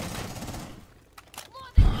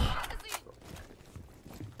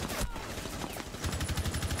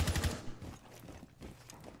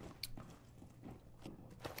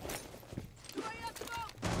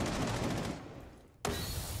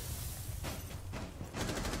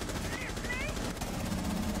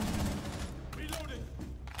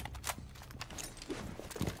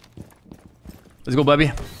 Let's go,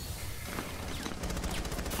 baby.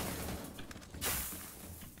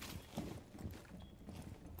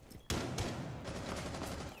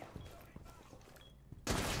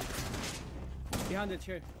 Behind the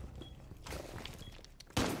chair.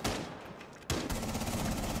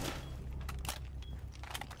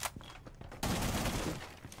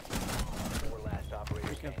 Four last operators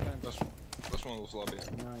We can standing. plant. That's one of those lobby.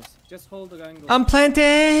 Nice. Just hold the angle. I'm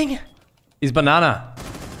planting! He's banana.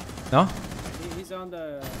 No? He's on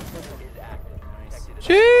the purple. Is active. Nice.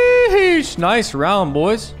 Sheesh! Nice round,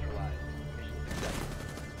 boys.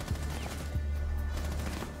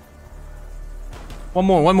 One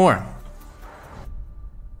more, one more.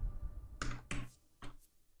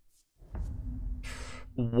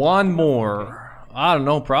 One more. I don't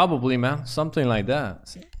know, probably, man. Something like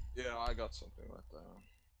that. Yeah, I got something like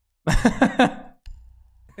that.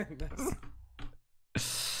 Nice.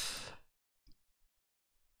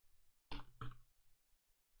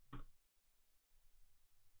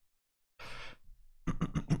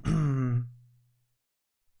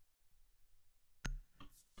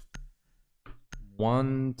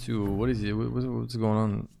 One, two. What is it? What's going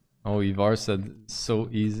on? Oh, Ivar said so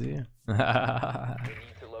easy. We need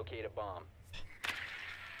to locate a bomb.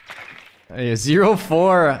 Hey,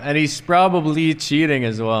 0-4, and he's probably cheating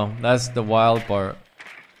as well. That's the wild part.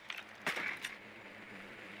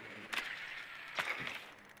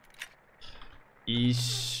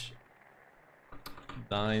 Ich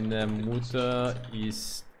deine Mutter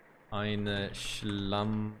ist eine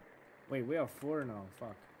Schlamm. Wait, we are 4 now.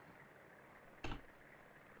 Fuck.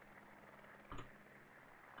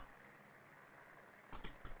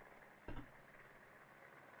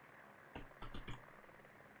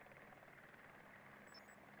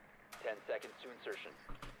 Seconds to insertion.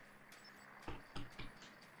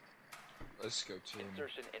 Let's go team.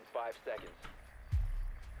 Insertion in 5 seconds.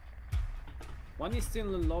 One is still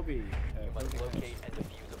in the lobby. You must locate and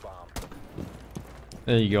defuse a bomb.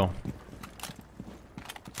 There you go.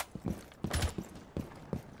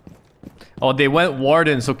 Oh, they went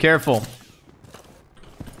Warden, so careful.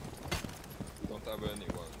 Don't have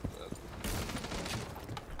anyone.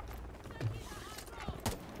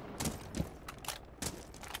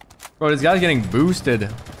 Bro, this guy's getting boosted.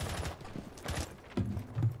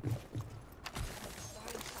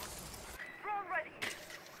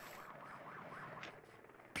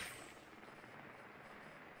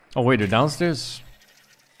 Oh wait, they're downstairs?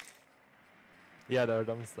 Yeah, they're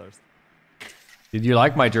downstairs. Did you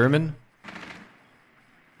like my German?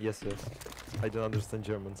 Yes, yes. I don't understand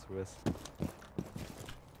German, so yes.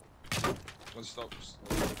 Let's stop.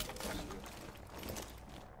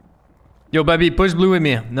 Yo, baby, push blue with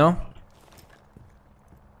me. No?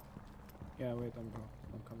 Yeah, wait, I'm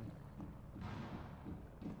coming.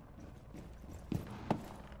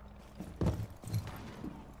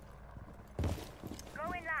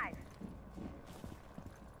 Going live.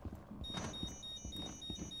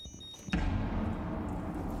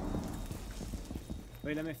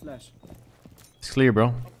 Wait, let me flash. It's clear,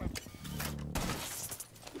 bro.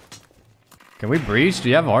 Can we breach? Do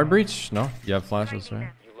you have hard breach? No? You have flashes, right?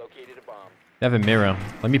 You located a bomb. You have a mirror.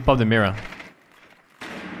 Let me pop the mirror.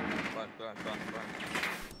 Plant, plant, plant,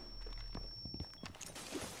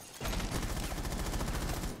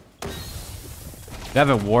 plant. You have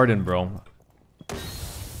a warden, bro.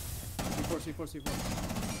 C4, C4,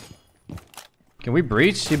 C4. Can we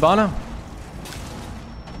breach, Hibana?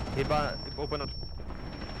 Open up.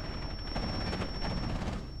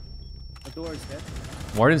 The door is dead.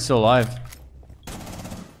 Warden's still alive.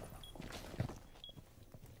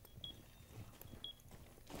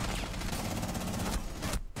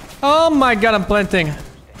 Oh my god, I'm planting.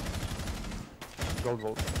 Gold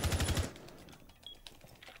vault.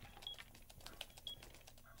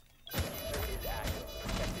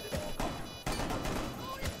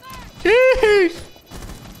 Jeez.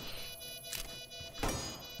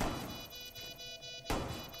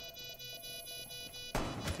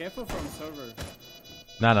 Careful from server.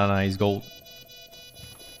 Nah, he's gold.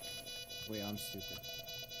 Wait, I'm stupid.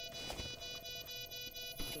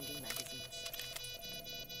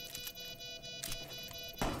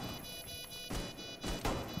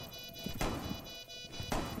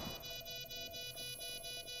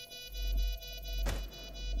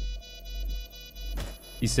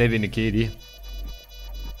 He's saving the KD.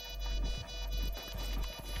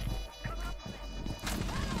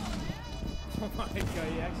 Oh my god,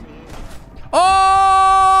 he actually is.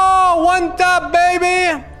 Oh, one tap,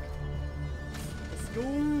 baby. Let's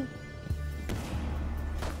go.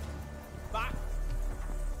 Back.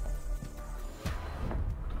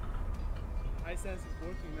 High sense is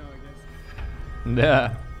working now, I guess.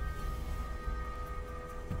 Yeah.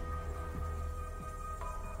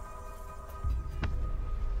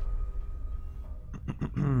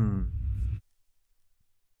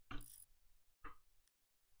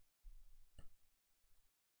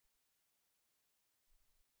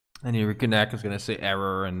 And you reconnect is gonna say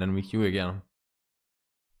error, and then we queue again.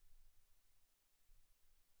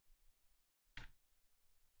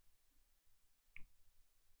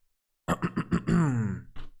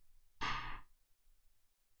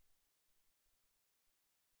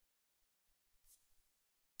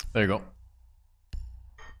 There you go.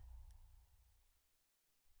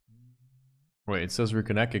 Wait, it says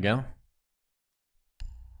reconnect again.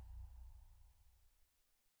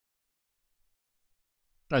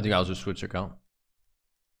 I think I'll just switch account.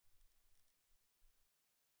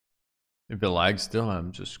 If it lags still,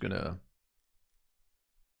 I'm just gonna...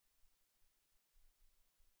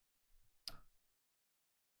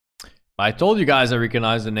 I told you guys I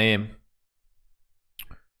recognize the name.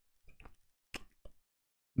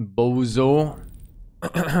 Bozo.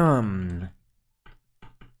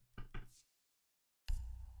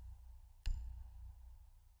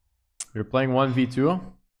 You're playing 1v2?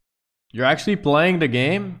 You're actually playing the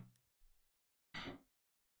game?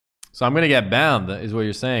 So I'm gonna get banned, is what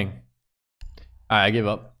you're saying. Alright, I give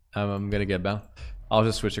up. I'm gonna get banned. I'll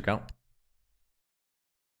just switch account.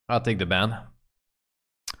 I'll take the ban.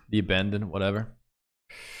 The abandoned, whatever.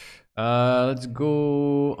 Let's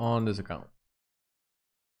go on this account.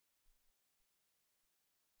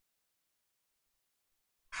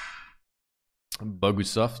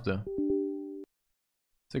 Bogusoft.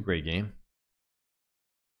 It's a great game.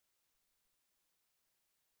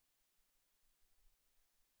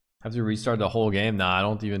 Have to restart the whole game? Nah, I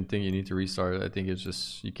don't even think you need to restart it. I think it's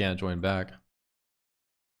just you can't join back.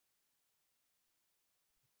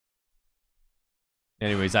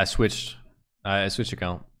 Anyways, I switched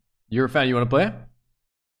account. You're a fan, you wanna play?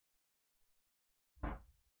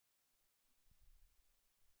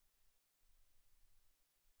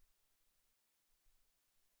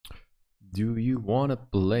 Do you wanna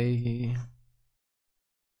play?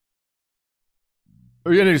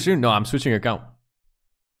 Are you gonna soon? No, I'm switching account.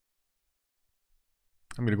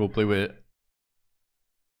 I'm gonna go play with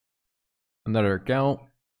another account.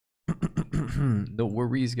 No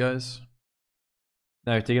worries, guys.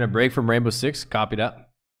 Now you're taking a break from Rainbow Six. Copy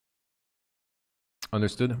that.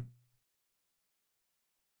 Understood.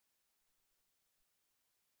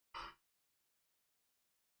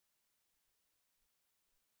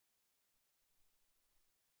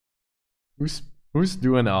 Who's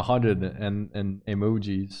doing 100 and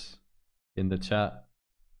emojis in the chat?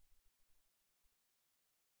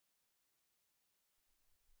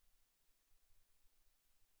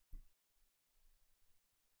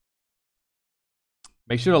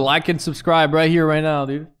 Make sure to like and subscribe right here, right now,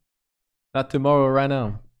 dude. Not tomorrow, right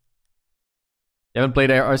now. You haven't played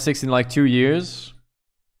R6 in like 2 years?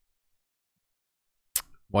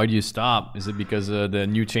 Why do you stop? Is it because of the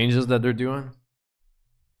new changes that they're doing?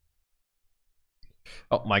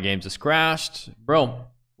 Oh, my game just crashed. Bro,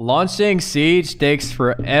 launching Siege takes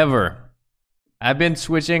forever. I've been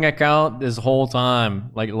switching account this whole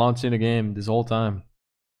time. Like, launching a game this whole time.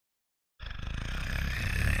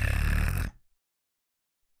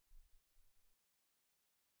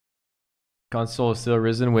 Console is still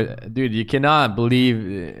risen with... Dude, you cannot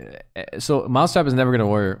believe... So, Mousetrap is never gonna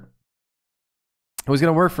work. It was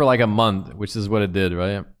gonna work for like a month, which is what it did,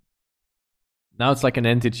 right? Now it's like an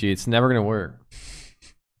entity. It's never gonna work.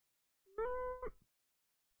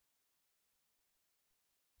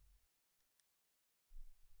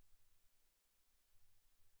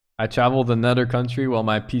 I traveled another country while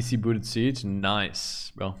my PC booted Siege.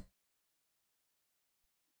 Nice, bro.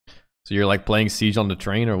 So you're like playing Siege on the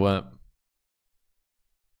train or what?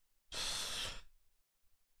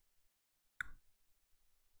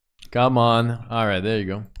 Come on. Alright, there you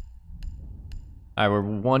go. Alright, we're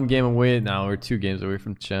 1 game away now. We're 2 games away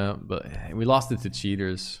from champ, but we lost it to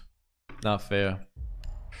cheaters. Not fair.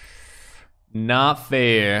 Not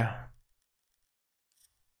fair.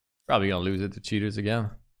 Probably gonna lose it to cheaters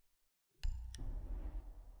again.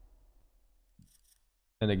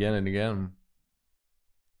 And again and again.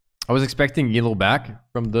 I was expecting yellow back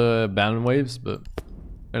from the ban waves, but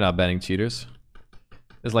they're not banning cheaters.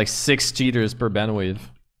 There's like 6 cheaters per ban wave.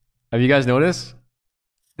 Have you guys noticed?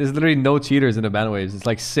 There's literally no cheaters in the ban waves. It's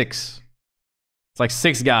like 6. It's like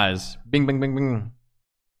 6 guys. Bing, bing, bing, bing.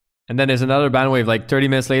 And then there's another ban wave like 30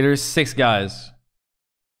 minutes later, 6 guys.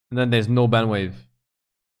 And then there's no ban wave.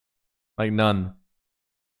 Like none.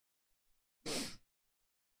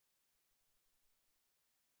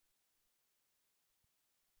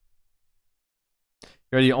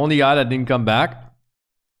 You're the only guy that didn't come back.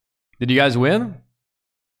 Did you guys win?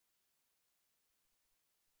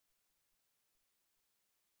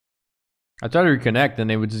 I tried to reconnect and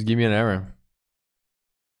they would just give me an error.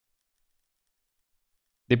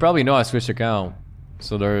 They probably know I switched account,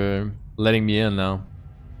 so they're letting me in now.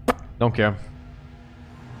 Don't care.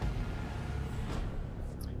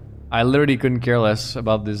 I literally couldn't care less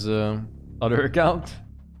about this other account.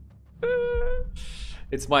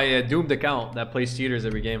 It's my doomed account that plays cheaters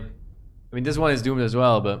every game. I mean, this one is doomed as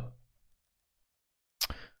well, but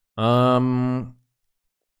man,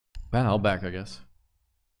 I'll back, I guess.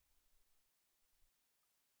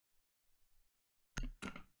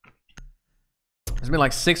 There's been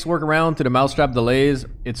like 6 workaround to the mousetrap delays.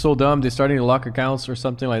 It's so dumb. They're starting to lock accounts or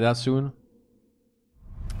something like that soon.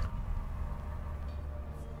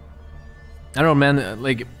 I don't know, man.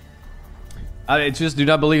 Like, I just do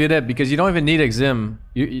not believe in it because you don't even need Exim.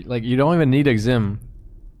 You don't even need Exim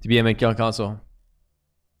to be a main kill console.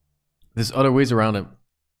 There's other ways around it.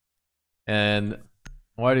 And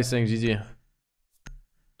why are they saying GG?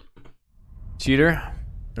 Cheater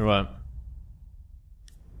or what?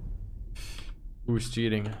 Who's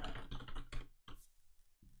cheating?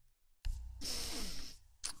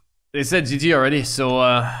 They said GG already,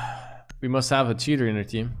 so we must have a cheater in our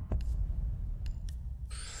team.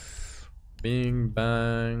 Bing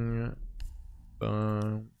bang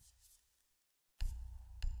bang.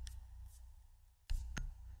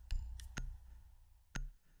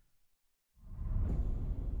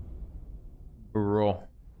 Bro.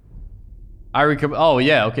 Oh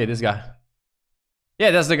yeah, okay, this guy. Yeah,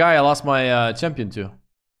 that's the guy I lost my champion to.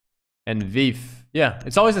 And Vif. Yeah,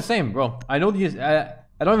 it's always the same, bro. I know these. I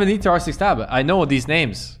don't even need to R6 tab. I know these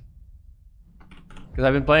names. Because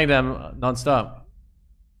I've been playing them non-stop.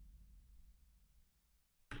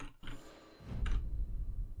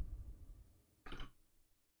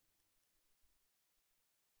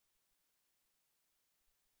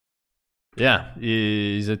 Yeah,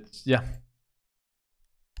 yeah.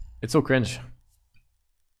 It's so cringe.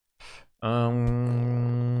 I'll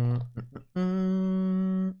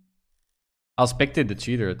spectate the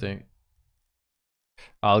cheater, I think.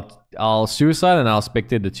 I'll suicide and I'll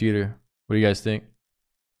spectate the cheater. What do you guys think?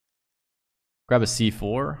 Grab a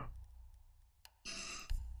C4.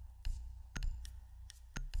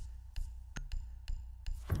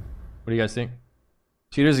 What do you guys think?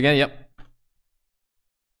 Cheaters again? Yep.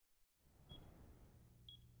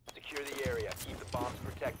 Secure the area. Keep the bombs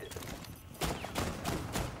protected.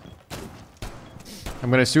 I'm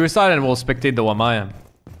gonna suicide and we'll spectate the Wamaya.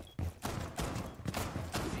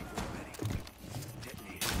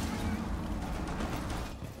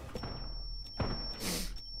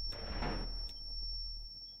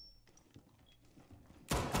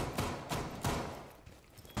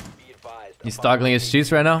 He's toggling his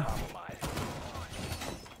cheats right now.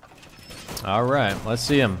 Alright, let's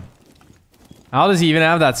see him. How does he even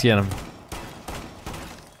have that skin?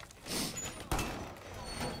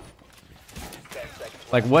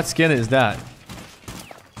 Like, what skin is that?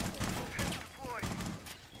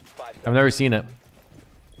 I've never seen it.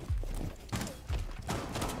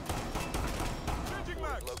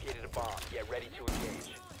 Located a bomb. Get ready to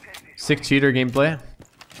engage. Sick cheater gameplay.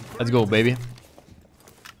 Let's go, baby.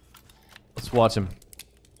 Let's watch him.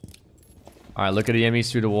 Alright, look at the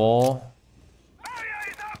enemies through the wall.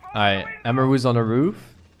 Alright, Emmer, who's on the roof?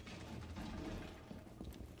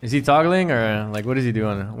 Is he toggling or like what is he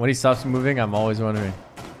doing? When he stops moving, I'm always wondering.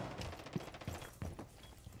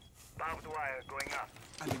 Barbed wire going up.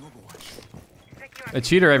 A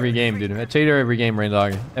cheater every game, dude. A cheater every game, Rain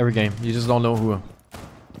Dog. Every game. You just don't know who. Electro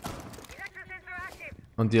sensor active.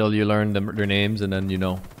 Until you learn their names and then you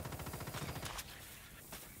know.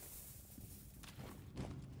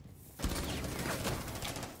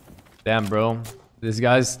 Damn, bro. This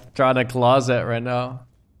guy's trying to closet right now.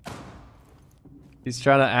 He's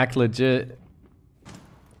trying to act legit.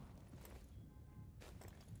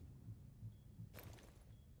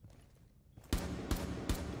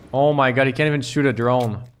 Oh my god, he can't even shoot a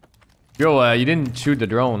drone. Yo, you didn't shoot the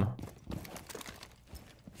drone.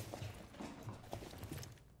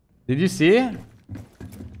 Did you see it?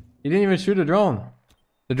 You didn't even shoot a drone.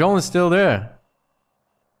 The drone is still there.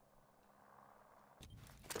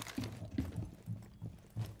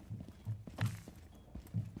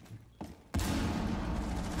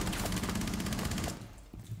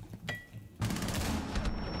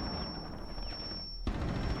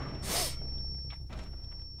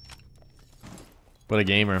 What a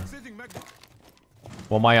gamer.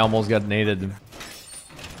 Well, my almost got naded.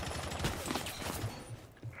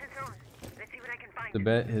 The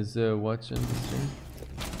bet is watching the stream.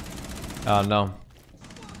 Oh no.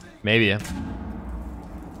 Maybe. I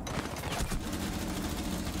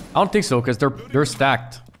don't think so, because they're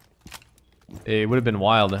stacked. It would have been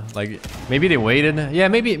wild. Like maybe they waited. Yeah,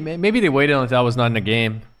 maybe they waited until I was not in the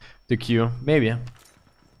game to queue. Maybe.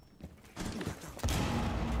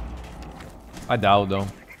 I doubt though.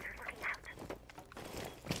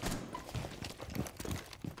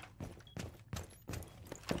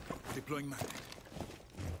 Deploying magnet.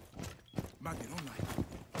 Magnet online.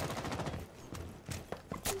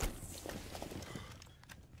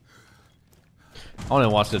 I want to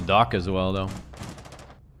watch the duck as well though.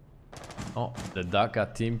 Oh, the duck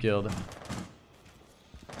got team killed.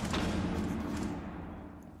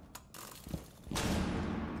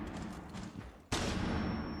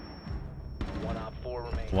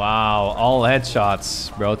 Wow, all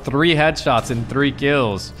headshots, bro. 3 headshots and 3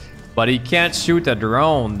 kills. But he can't shoot a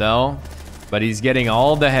drone, though. But he's getting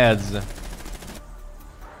all the heads.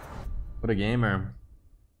 What a gamer.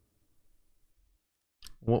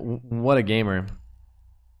 What a gamer.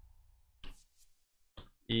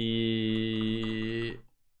 He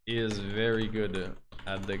is very good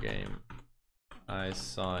at the game. I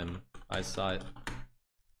saw him. I saw it.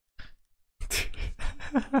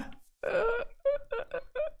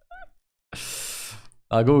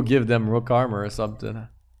 I'll go give them rook armor or something.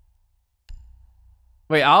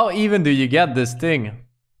 Wait, how even do you get this thing?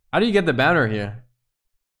 How do you get the banner here?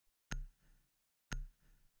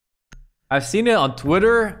 I've seen it on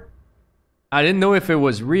Twitter. I didn't know if it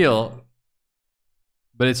was real.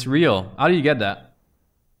 But it's real. How do you get that?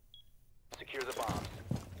 Secure the bombs.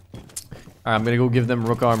 Alright, I'm gonna go give them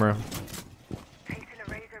rook armor.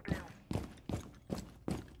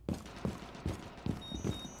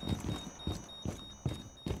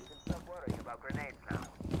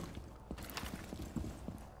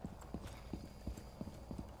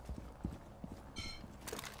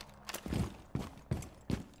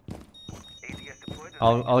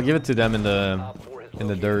 I'll give it to them in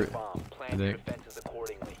the dirt.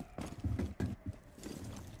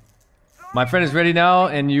 My friend is ready now,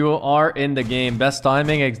 and you are in the game. Best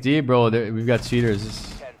timing, XD, bro. We've got cheaters.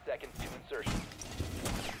 10 seconds to insertion.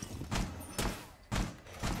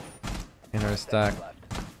 In our stack.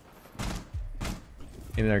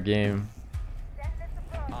 In our game.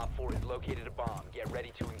 Op 4 has located a bomb. Get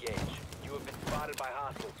ready to engage. You have been spotted by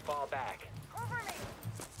hostiles. Fall back.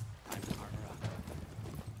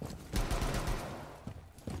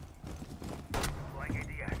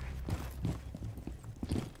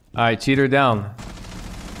 Alright, cheater down.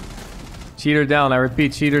 Cheater down, I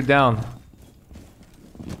repeat, cheater down.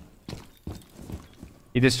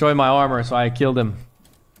 He destroyed my armor, so I killed him.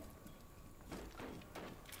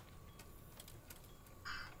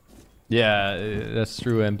 Yeah, that's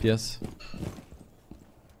true, MPS.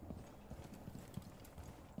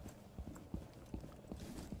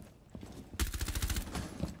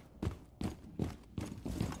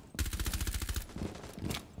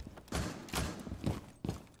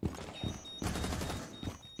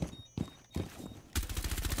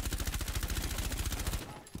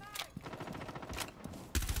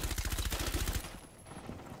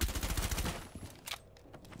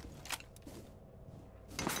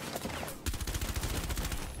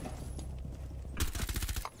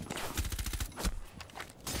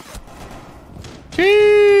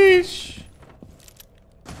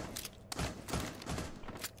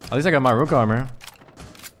 At least I got my rook armor.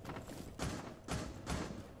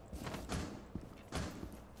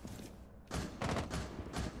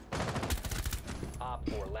 Op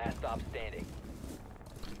 4, last stop standing.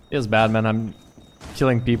 Feels bad, man. I'm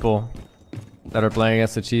killing people that are playing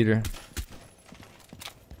against a cheater.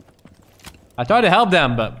 I tried to help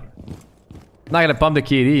them, but I'm not gonna pump the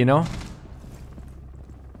KD, you know?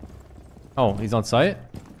 Oh, he's on site?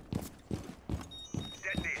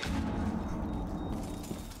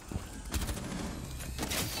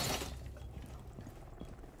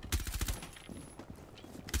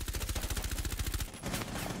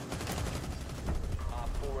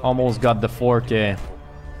 Almost got the 4K.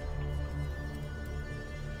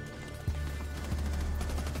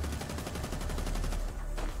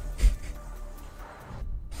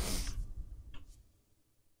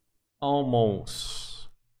 Almost.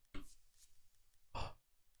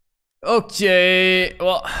 Okay.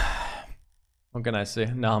 Well, what can I say?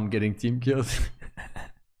 Now I'm getting team kills.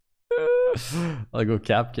 I'll go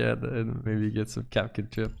cap cat and maybe get some cap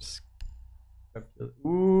kit chips.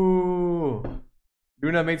 Ooh.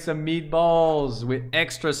 Luna made some meatballs with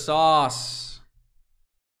extra sauce.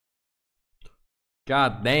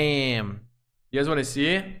 God damn. You guys want to see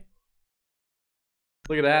it?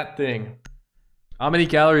 Look at that thing. How many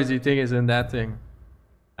calories do you think is in that thing?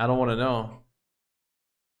 I don't want to know.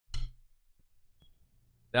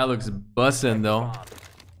 That looks bussin' though.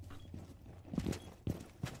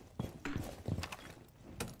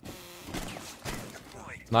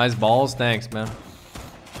 Nice balls, thanks, man.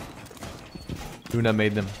 Luna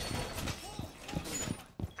made them.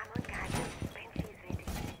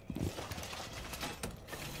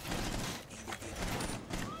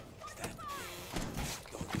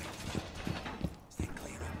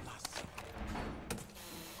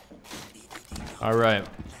 All right.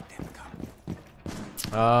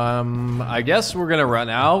 I guess we're gonna run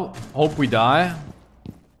out. Hope we die,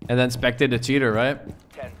 and then spectate the cheater, right?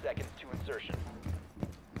 10 seconds to insertion.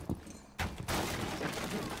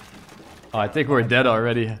 Oh, I think we're dead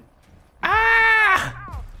already.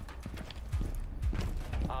 Ah!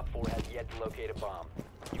 Op 4 has yet to locate a bomb.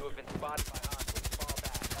 You have been spotted by hostiles. Fall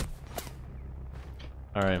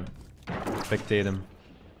back. All right. Spectate him.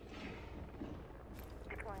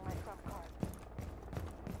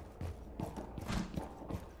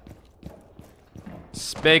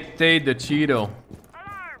 Spectate the Cheeto.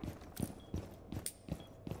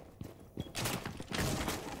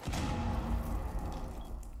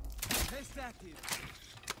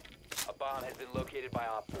 A bomb has been located by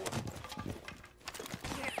Op 4.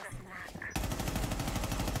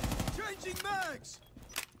 Changing mags.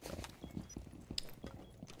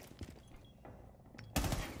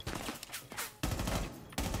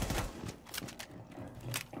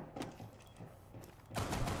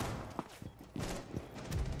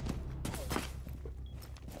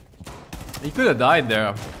 He could have died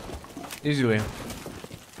there. Easily.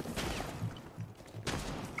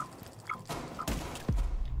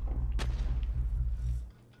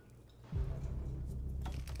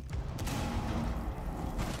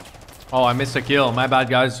 Oh, I missed a kill. My bad,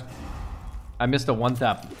 guys. I missed a one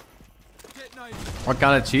tap. What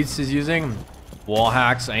kind of cheats he's using? Wall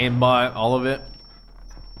hacks, aimbot, all of it.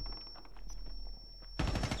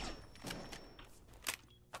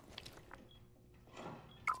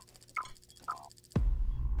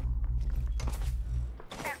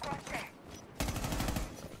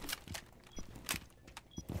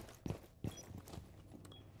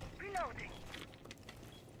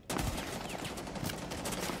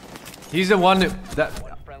 He's the one that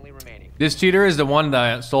this cheater is the one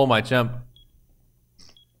that stole my champ.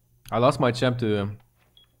 I lost my champ to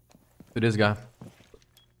this guy.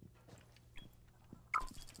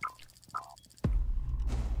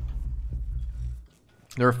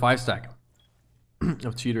 There are 5 stack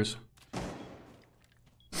of cheaters.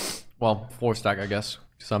 Well, 4 stack, I guess.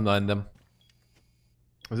 Some not in them.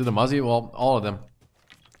 Was it the Muzzy? Well, all of them.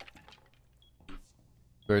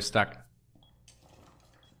 Very stacked.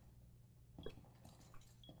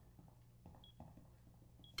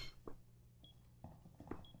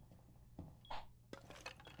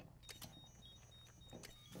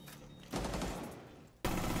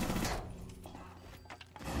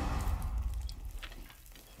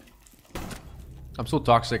 I'm so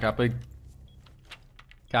toxic. I played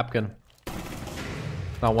Capcan.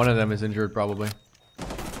 Not one of them is injured, probably.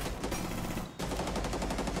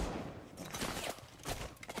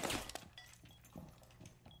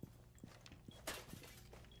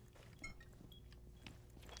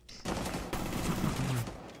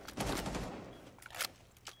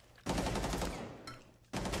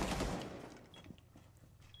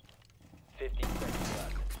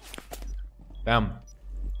 Damn.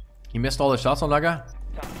 He missed all the shots on that guy?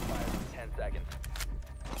 Time expires in 10 seconds.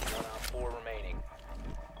 1 on 4 remaining.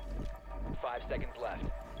 5 seconds left.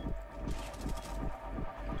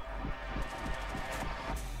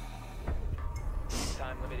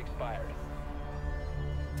 Time limit expired.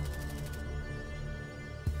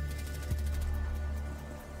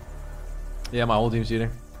 Yeah, my whole team's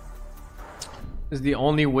cheating. This is the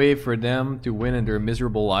only way for them to win in their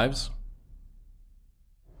miserable lives.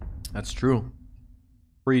 That's true.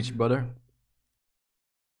 Preach, brother.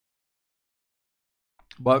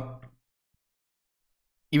 But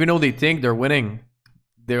even though they think they're winning,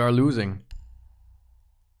 they are losing.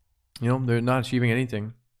 You know, they're not achieving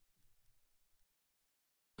anything.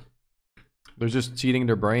 They're just cheating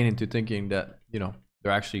their brain into thinking that, you know,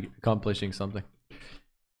 they're actually accomplishing something.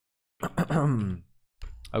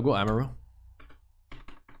 I'll go Amaru.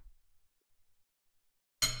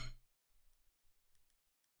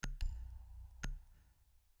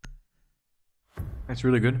 That's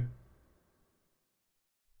really good.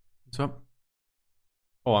 What's up?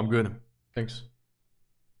 Oh, I'm good. Thanks.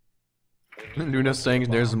 Luna's saying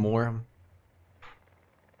there's more.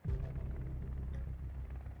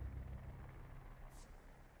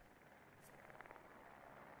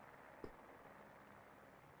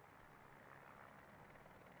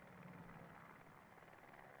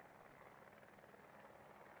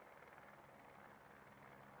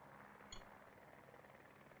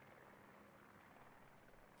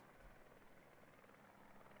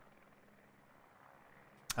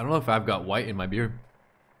 I don't know if I've got white in my beard.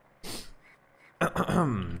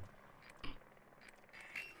 10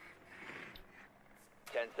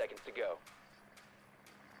 seconds to go.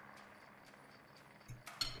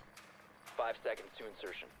 5 seconds to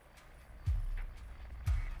insertion.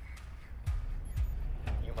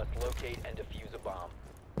 You must locate and defuse a bomb.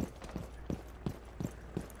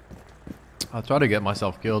 I'll try to get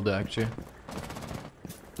myself killed actually.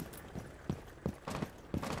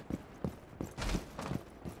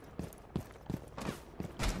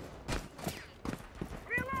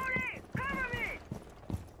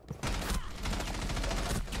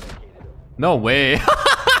 No way.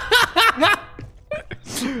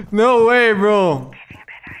 No way, bro.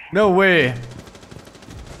 No way.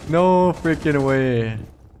 No freaking way.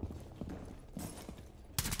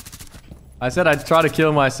 I said I'd try to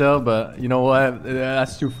kill myself, but you know what?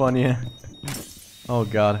 That's too funny. Oh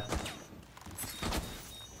god.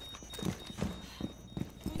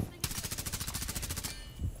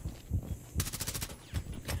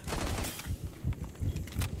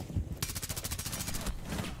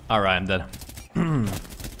 Alright, I'm dead.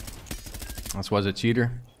 This was a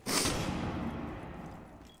cheater.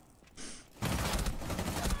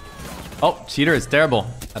 Oh, cheater is terrible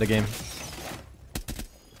at a game.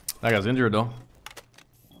 That guy's injured though.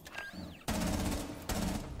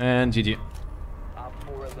 And GG. Op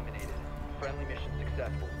 4 eliminated. Friendly mission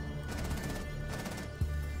successful.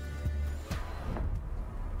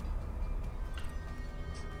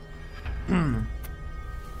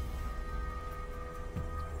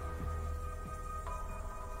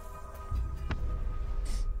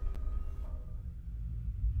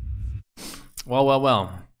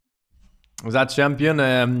 Well. Was that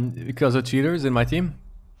champion because of cheaters in my team?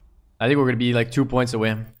 I think we're gonna be like 2 points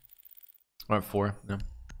away. Or 4, no.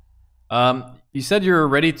 You said you're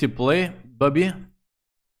ready to play, Bubby?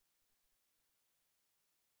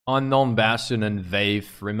 Unknown Bastion and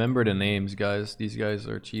Vafe. Remember the names, guys. These guys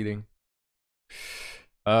are cheating.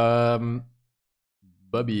 Bubby,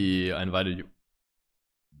 I invited you.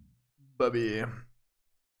 Bubby.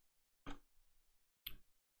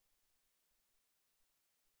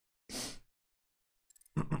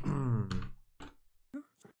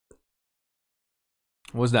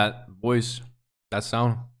 What was that voice? That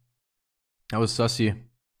sound? That was sussy.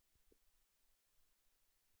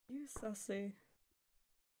 You sassy.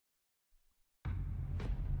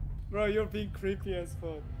 Bro, you're being creepy as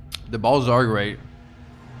fuck. The balls are great.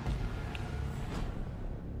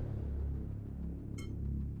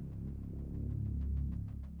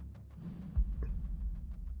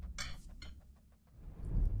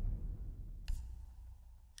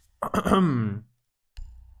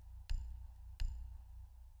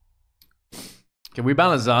 Can we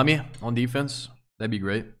ban a zombie on defense? That'd be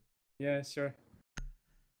great. Yeah, sure.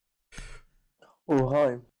 Oh,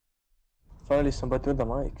 hi. Finally somebody with the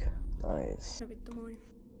mic. Nice.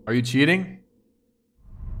 Are you cheating?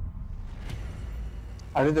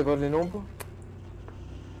 Avete con le numbo?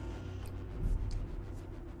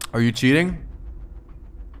 Are you cheating?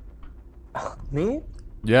 Me?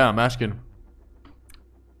 Yeah, I'm asking.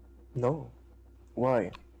 No.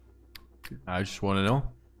 Why? I just want to know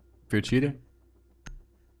if you're cheating.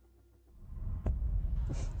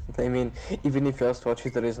 I mean, even if you ask to a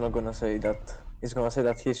cheater, he's not gonna say that. He's gonna say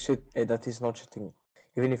that that he's not cheating.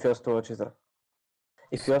 Even if you ask to a cheater.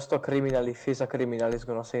 If you ask to a criminal, if he's a criminal, he's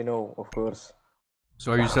gonna say no, of course.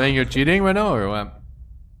 So are you saying you're cheating right now, or what?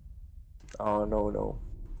 Oh no,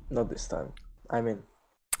 not this time. I mean,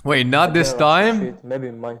 Wait, not this I can also time? cheat, maybe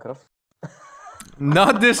in Minecraft.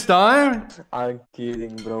 Not this time? I'm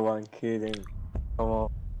kidding, bro. I'm kidding. Come on.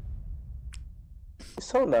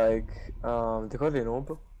 So like, they call you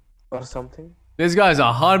noob or something. This guy's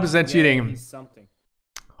 100% cheating. He's something.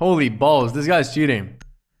 Holy balls, this guy's cheating.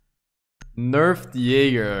 Nerfed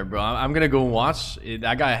Jaeger, bro. I'm gonna go watch.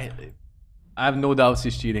 That guy, I have no doubts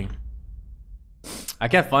he's cheating. I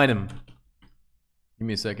can't find him. Give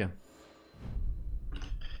me a second.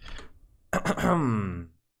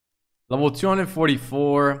 Level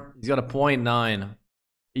 244. He's got a 0.9.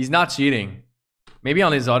 He's not cheating. Maybe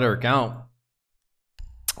on his other account.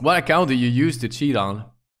 What account do you use to cheat on?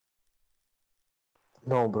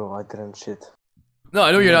 No, bro, I didn't cheat. No,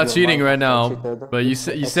 I know you're not Maybe on cheating right Minecraft I now, cheated. but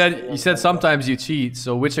you said sometimes you cheat.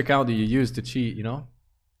 So which account do you use to cheat? You know?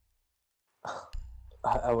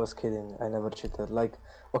 I was kidding. I never cheated. Like,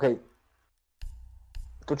 okay,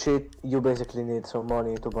 to cheat, you basically need some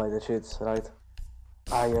money to buy the cheats, right?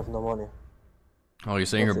 I have no money. Oh, you're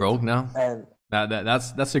saying That's you're broke now? And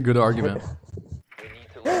That's a good argument. We need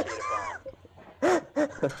to locate a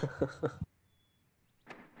bomb.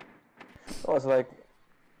 I was like,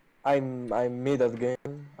 I'm mid at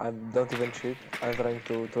game. I don't even cheat. I'm trying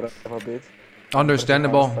to rev a bit.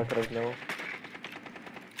 Understandable. I'm stuck right now.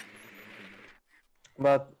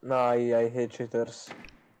 But no, I hate cheaters.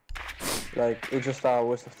 Like, it's just a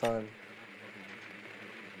waste of time.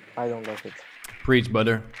 I don't like it. Preach,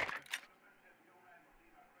 brother.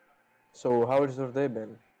 So how has your day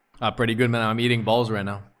been? Pretty good, man. I'm eating balls right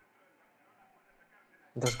now.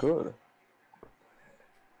 That's good.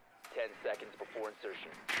 10 seconds before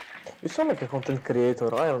insertion. You sound like a content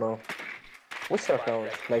creator. I don't know. What's your account?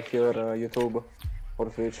 Like your YouTube or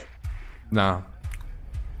Twitch? Nah.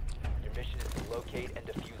 Your mission is to locate and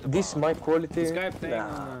defuse a This bomb. mic quality? This guy playing Nah.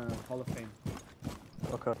 on Hall of Fame.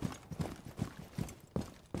 Okay.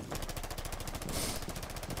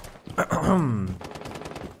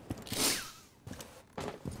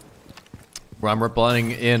 Bro, I'm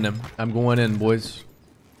replying in. I'm going in, boys.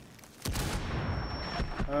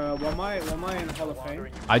 What am I in Hall of Fame?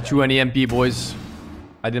 I chew an EMP, boys.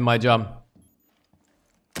 I did my job.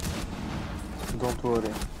 Don't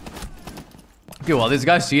worry. Okay, well, this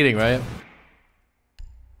guy's cheating, right?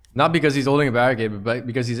 Not because he's holding a barricade, but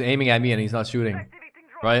because he's aiming at me and he's not shooting.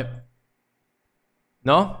 Right?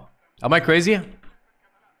 No? Am I crazy?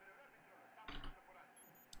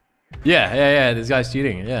 Yeah, this guy's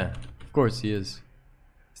cheating. Yeah, of course he is.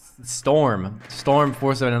 Storm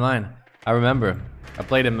 479. I remember. I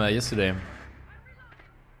played him yesterday.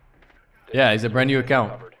 Yeah, he's a brand new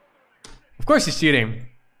account. Of course he's cheating.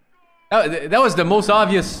 That was the most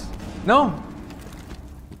obvious. No?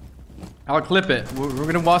 I'll clip it. We're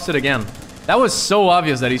gonna watch it again. That was so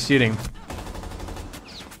obvious that he's cheating.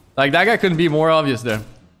 Like, that guy couldn't be more obvious there.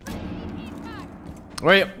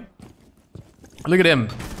 Wait. Look at him.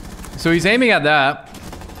 So he's aiming at that.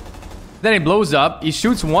 Then he blows up. He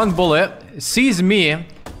shoots one bullet. Sees me.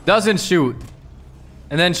 Doesn't shoot.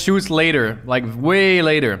 And then shoots later. Like, way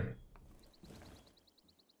later.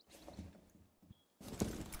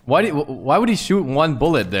 Why would he shoot one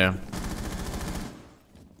bullet there?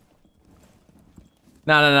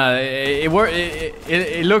 No.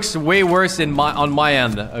 It looks way worse on my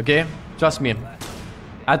end, okay? Trust me.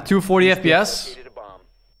 At 240 FPS.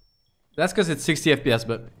 That's because it's 60 FPS,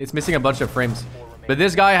 but it's missing a bunch of frames. But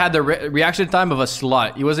this guy had the reaction time of a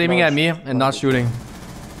slut. He was aiming at me and not shooting.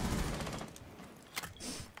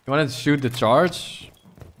 You wanted to shoot the charge?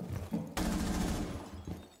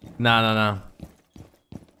 Nah.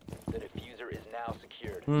 The diffuser is now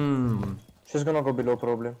secured. She's gonna go below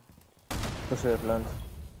probably. To save land.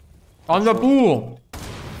 On the pool!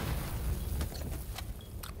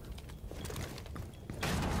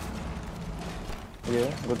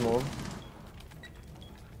 Yeah, good move.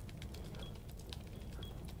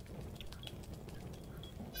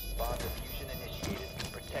 Bomb diffusion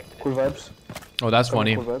initiated. Protect the Cool vibes. Oh, that's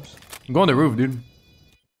funny. Cool vibes. Go on the roof, dude.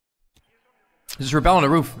 Just rappel on the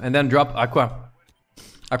roof and then drop Aqua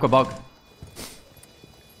bulk.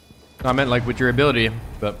 I meant like with your ability,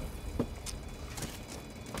 but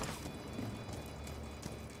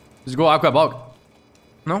just go Aqua bulk.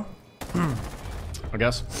 No? I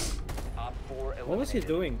guess. Op 4 What was he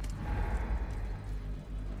doing?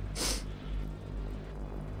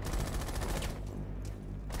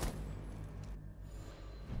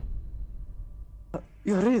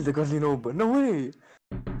 You're really the godly noob. No way.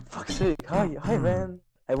 Fuck's sake. Hi, man.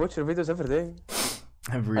 I watch your videos every day.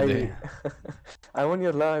 Every day. I'm on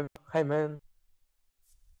your live. Hi, man.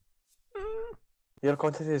 Your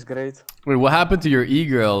content is great. Wait, what happened to your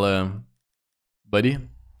e-girl, buddy?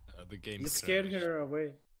 The game You scared her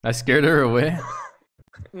away. I scared her away.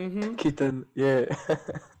 Mm-hmm. Kitten, yeah.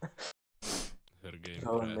 Her game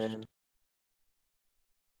Oh, crashed. man.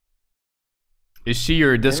 Is she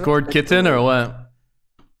your Discord kitten or what?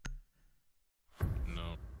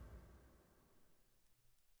 No.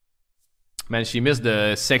 Man, she missed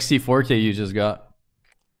the sexy 4K you just got.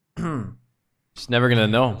 She's never gonna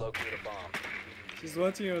know. Locate a bomb. She's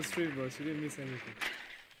watching your stream, bro. She didn't miss anything.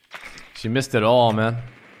 She missed it all, man.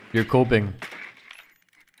 You're coping.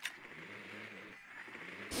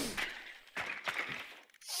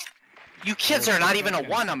 You kids are not even a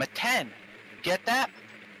 1, I'm a 10. Get that?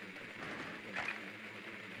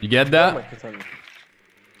 You get Oh, that? my kitten.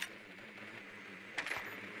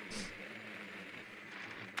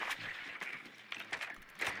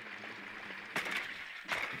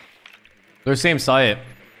 They're same site.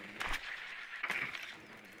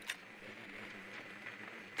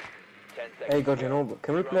 10 seconds. Hey, godly noob.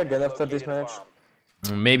 Can we play again after this match?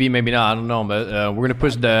 Maybe, maybe not. I don't know, but we're gonna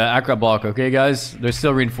push the Acra block, okay, guys? They're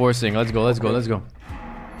still reinforcing. Let's go, let's go, let's go.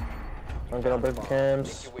 I'm gonna break the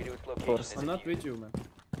camps. Your way to its location. First. I'm not with you, man.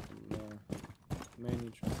 Main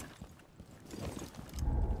neutral.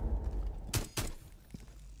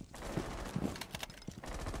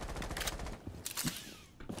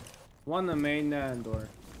 One the main door.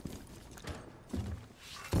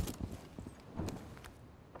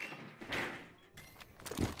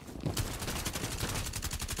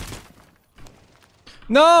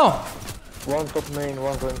 No! One top main,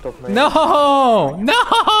 one going top main. No!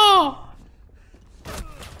 No!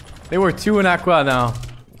 They were 2 in Aqua now.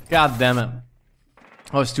 God damn it.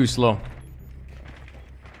 I was too slow.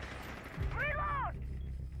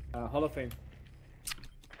 Hall of Fame.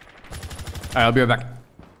 Alright, I'll be right back.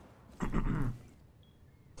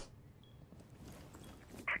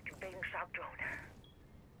 Activating shock drone.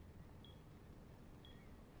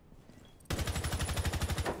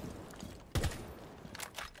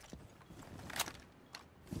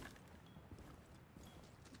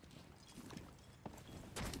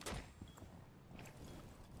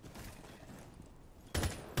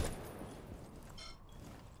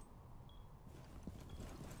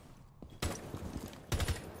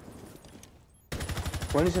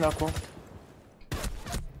 One is in aqua.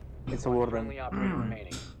 It's a warden. Friendly operator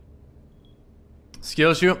remaining.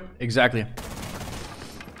 Skill shoot? Exactly.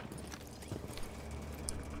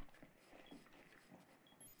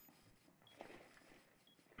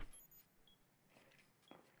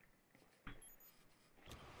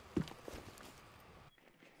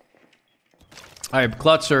 Alright,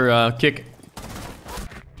 clutch or kick.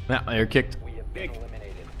 Yeah, you're kicked. We have been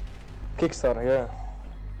eliminated. Kickstarter, yeah.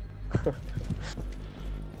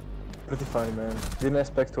 Pretty funny, man. Didn't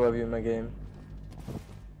expect to have you in my game.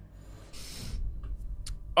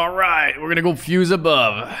 Alright, we're gonna go fuse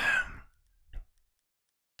above.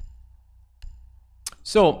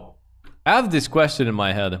 So, I have this question in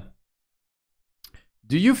my head.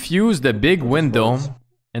 Do you fuse the big window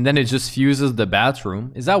and then it just fuses the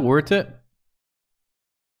bathroom? Is that worth it?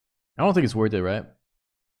 I don't think it's worth it, right?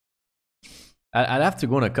 I'd have to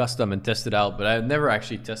go in a custom and test it out, but I've never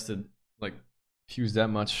actually tested, like, fuse that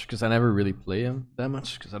much, because I never really play him that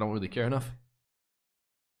much, because I don't really care enough.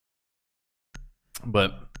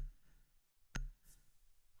 But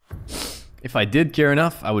if I did care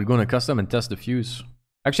enough, I would go in a custom and test the fuse.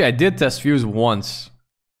 Actually, I did test fuse once,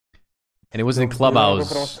 and it was in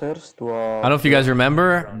Clubhouse. I don't know if you guys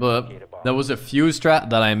remember, but there was a fuse strat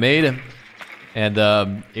that I made, and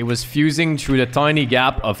it was fusing through the tiny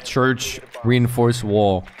gap of church reinforced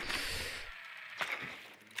wall.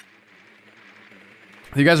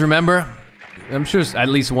 Do you guys remember? I'm sure at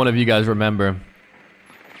least one of you guys remember.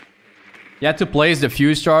 You had to place the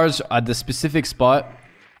fuse charge at the specific spot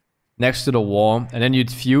next to the wall, and then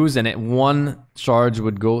you'd fuse, and one charge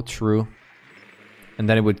would go through, and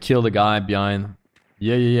then it would kill the guy behind.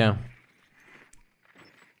 Yeah.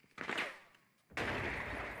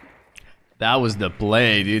 That was the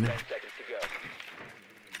play, dude. 10 seconds to go.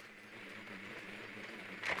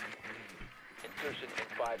 Insertion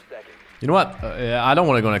in 5 seconds. You know what? I don't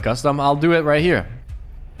want to go in a custom. I'll do it right here.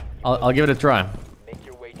 I'll give it a try. Make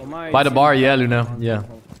your way to By the bar, yeah, Luna. Yeah.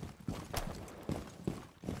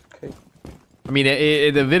 Okay. I mean,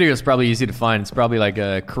 the video is probably easy to find. It's probably like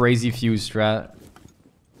a crazy fuse strat.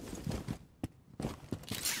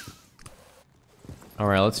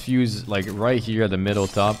 Alright, let's fuse like right here at the middle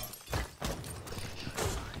top.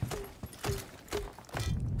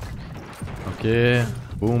 Okay.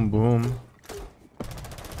 Boom, boom.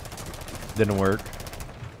 Didn't work.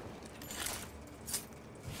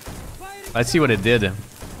 Let's see what it did.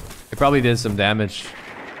 It probably did some damage.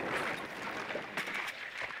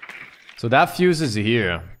 So that fuse is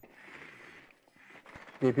here.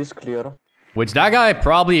 Deep is clear. Which that guy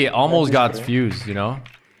probably almost got fused, you know?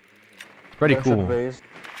 Pretty cool. Raised.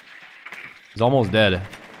 He's almost dead.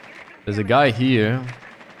 There's a guy here.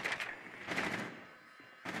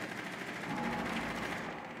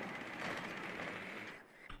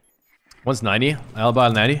 One's 90. I'll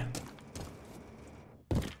about 90.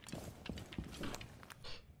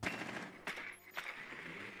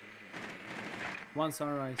 One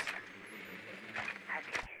sunrise.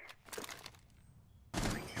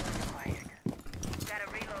 Gotta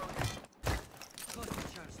reload.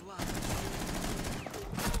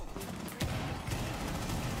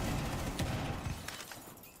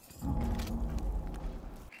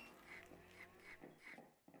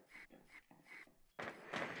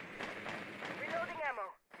 Reloading ammo.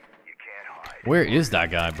 You can't hide. Where is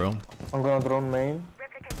that guy, bro? I'm gonna drone main.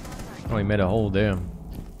 Oh, he made a hole there.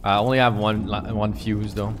 I only have one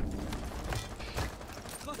fuse though.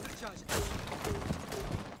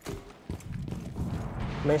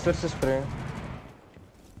 Main stairs is free.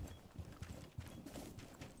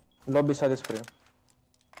 Lobby side is free.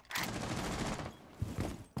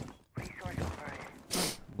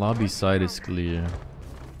 Lobby side is clear.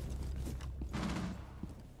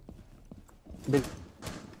 Big.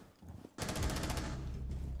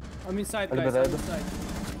 I'm inside, A guys. little I'm bit inside.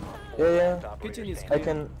 Yeah. Kitchen is I clear.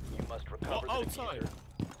 can. You must recover the outside.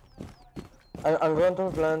 diffuser. I'm going to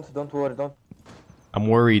plant. Don't worry. Don't. I'm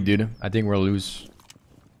worried, dude. I think we'll lose.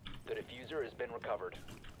 The diffuser has been recovered.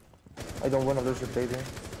 I don't wanna lose you, baby.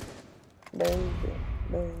 Baby.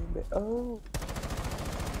 Oh.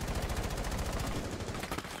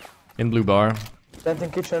 In blue bar.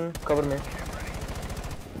 Planting kitchen. Cover me.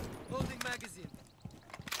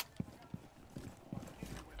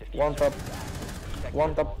 One top.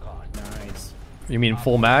 One top. Nice. You mean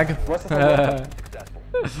full mag? What's the top?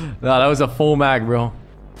 No, that was a full mag, bro.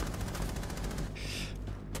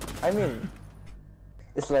 I mean,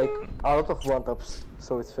 it's like a lot of one tops,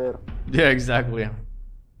 so it's fair. Yeah, exactly.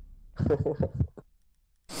 It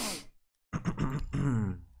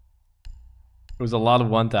was a lot of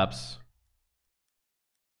one taps.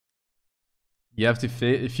 You have to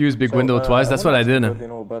fuse big window twice. That's what I did. You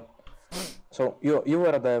know, but so you were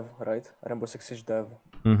a dev, right? Rainbow Six Siege dev.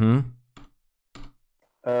 Mm-hmm.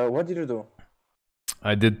 What did you do?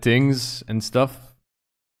 I did things and stuff.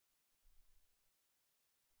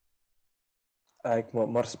 Like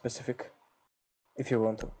more specific, if you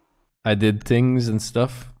want to. I did things and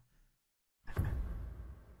stuff.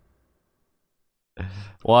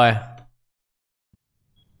 Why?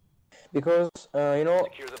 Because you know,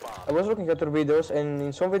 I was looking at your videos, and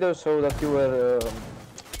in some videos saw that you were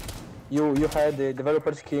you had the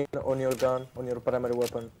developer skin on your gun, on your primary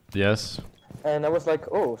weapon. Yes. And I was like,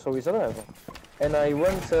 oh, so he's alive. And I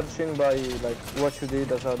went searching by like what you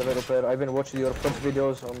did as a developer. I even watched your first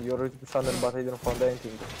videos on your YouTube channel, but I didn't find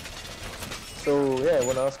anything. So yeah, I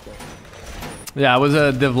wanna ask you. Yeah, I was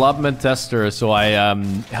a development tester, so I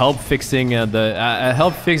helped fixing I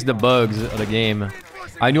helped fix the bugs of the game.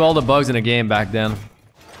 I knew all the bugs in the game back then,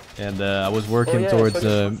 and I was working towards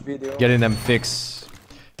getting them fixed.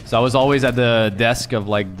 So I was always at the desk of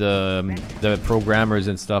like the programmers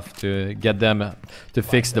and stuff to get them to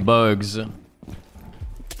fix the bugs.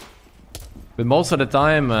 But most of the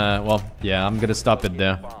time, well, yeah, I'm gonna stop it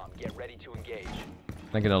there.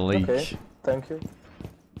 Not gonna leak. Okay, thank you.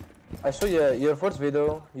 I saw your first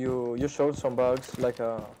video. You showed some bugs, like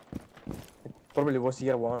it probably was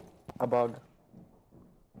year 1, a bug,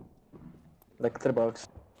 like 3 bugs.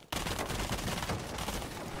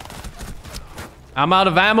 I'm out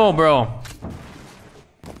of ammo, bro.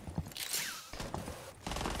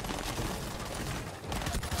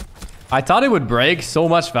 I thought it would break so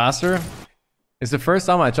much faster. It's the first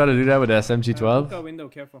time I tried to do that with the SMG-12. Go window,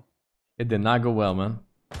 careful. It did not go well, man.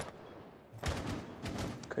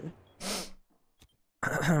 Okay.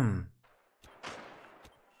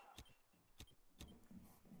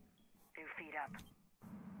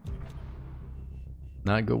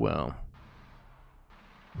 Not go well.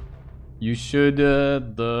 You should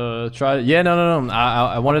try. Yeah, no.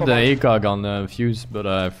 I wanted the ACOG on the fuse, but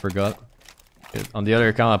I forgot. On the other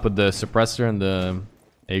account, I put the suppressor and the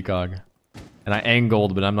ACOG, and I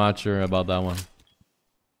angled, but I'm not sure about that one.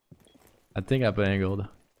 I think I put angled.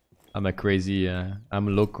 I'm a crazy.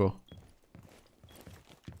 I'm loco.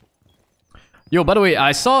 Yo, by the way,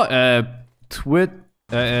 I saw a tweet.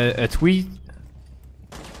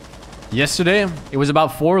 yesterday, it was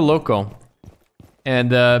about 4 loco.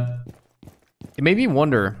 And it made me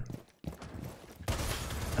wonder.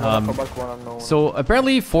 So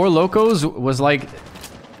apparently 4 locos was like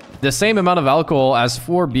the same amount of alcohol as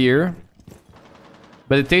 4 beer.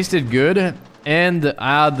 But it tasted good. And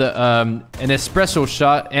I had an espresso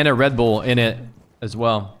shot and a Red Bull in it as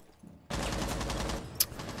well.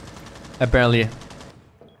 Apparently.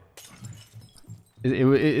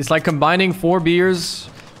 It's like combining 4 beers,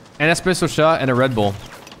 an espresso shot, and a Red Bull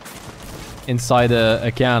inside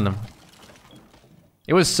a can.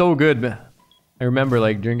 It was so good. But I remember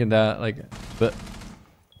like drinking that, like, but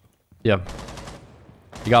yeah,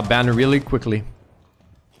 you got banned really quickly.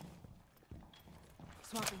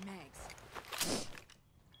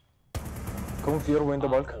 Come for your window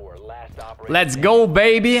bulk. Let's go,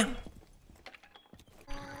 baby.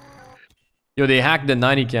 Yo, they hacked the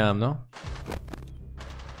 90 cam, no?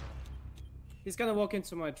 He's gonna walk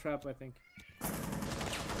into my trap, I think.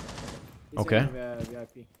 He's Okay. in,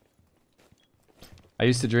 VIP. I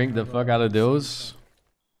used to drink the fuck out of those.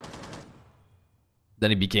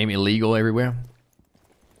 Then it became illegal everywhere.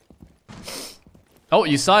 Oh,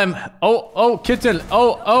 you saw him. Oh, kitten.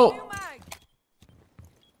 Oh.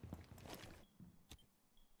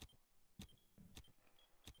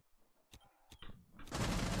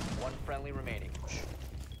 One friendly remaining.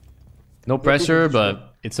 No pressure,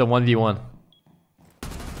 but it's a 1v1.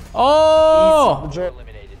 Oh! Good job.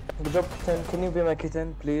 Good job, kitten. Can you be my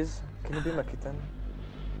kitten, please? Can you be my kitten?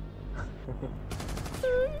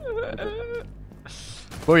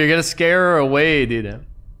 Bro, you're gonna scare her away, dude.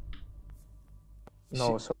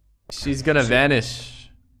 No, so She's gonna vanish.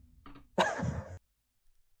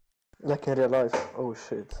 like in real life. Oh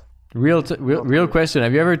shit. Real question.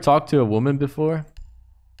 Have you ever talked to a woman before?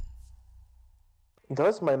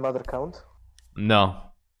 Does my mother count? No.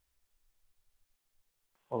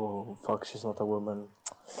 Oh fuck, she's not a woman.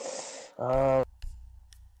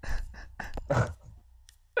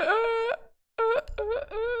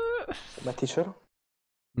 My teacher?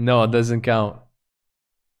 No, it doesn't count.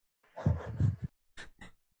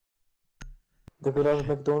 The girl at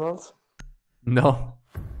McDonald's? No.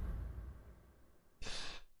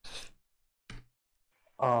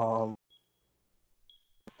 2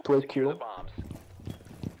 IQ.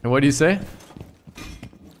 And what do you say?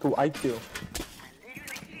 2 IQ.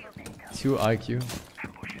 2 IQ.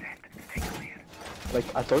 Like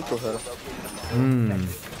I talked to her.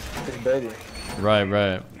 It's baby.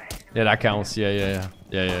 Right. Yeah, that counts. Yeah.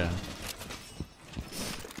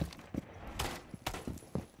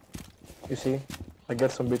 You see? I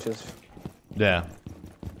get some bitches. Yeah.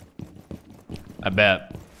 I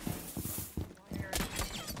bet.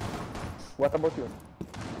 What about you?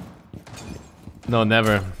 No,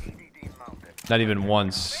 never. Not even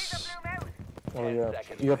once. Oh yeah.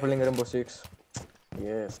 You are playing Rainbow Six.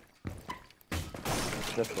 Yes.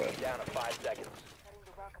 That's right. Down to 5 seconds.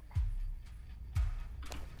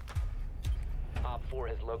 Op 4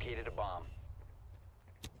 has located a bomb.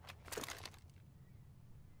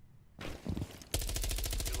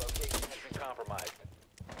 Your location has been compromised.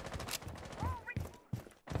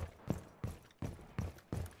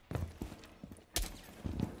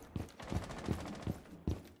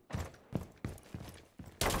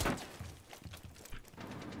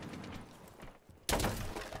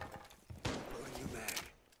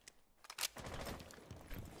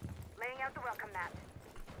 Laying out the welcome mat.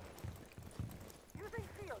 Using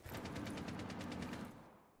shield.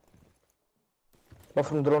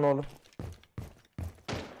 Muffin drone all.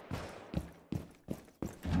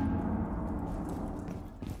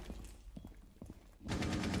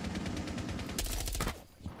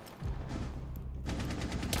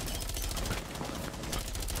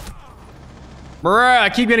 Bruh, I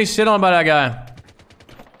keep getting shit on by that guy.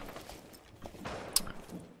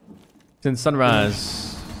 It's in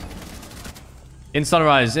sunrise. In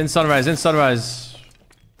sunrise.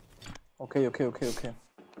 Okay.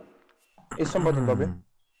 Is somebody in lobby?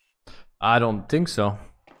 I don't think so.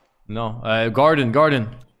 No. Garden.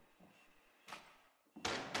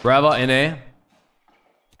 Brava in A.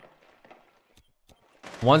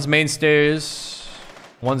 One's main stairs.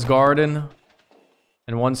 One's garden.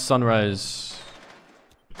 And one's sunrise.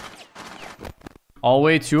 All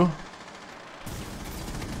way 2. One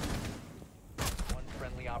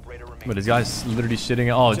friendly operator remaining. But this guy's literally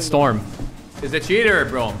shitting. Oh, it's Storm. It's a cheater,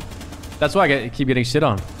 bro. That's why I keep getting shit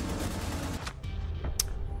on.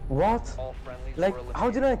 What? All friendlies Like, were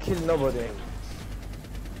how did I kill nobody?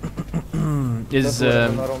 Is That's what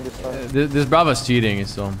I'm around this time. this Brava's cheating,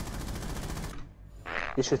 so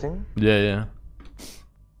You shooting? yeah.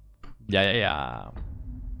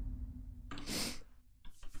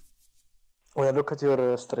 When I look at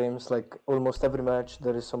your streams, like almost every match,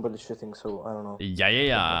 there is somebody shooting. So I don't know.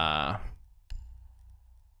 Yeah.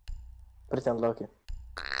 Pretty unlucky.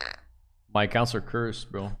 My accounts are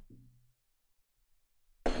cursed, bro.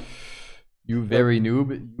 You very noob.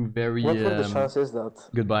 You very. What were the chances that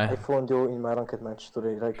Goodbye. I found you in my ranked match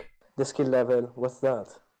today? Like the skill level, what's that?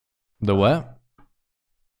 The what?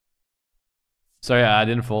 Sorry, I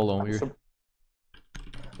didn't follow you.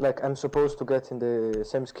 Like I'm supposed to get in the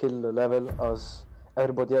same skill level as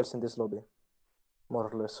everybody else in this lobby, more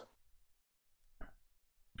or less.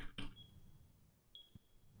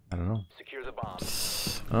 I don't know. Secure the bomb.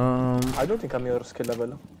 I don't think I'm your skill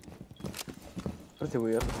level. Pretty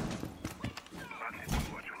weird.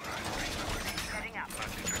 Setting up.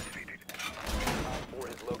 Op 4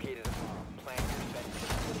 has located a bomb. Plan your defense.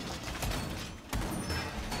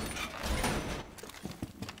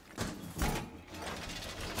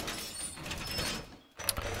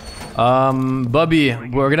 Bubby,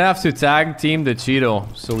 we're gonna have to tag team the Cheeto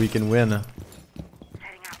so we can win.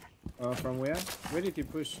 From where? Where did he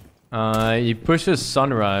push? He pushes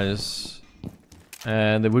Sunrise.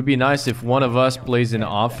 And it would be nice if one of us plays in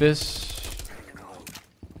office.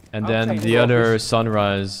 And then the other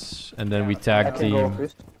Sunrise. And then we tag team.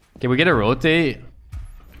 Can we get a rotate?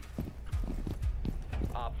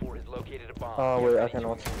 Op 4 has located a bomb. Oh wait, I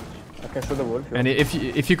cannot. I can show the wall. And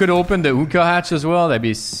if you could open the hookah hatch as well, that'd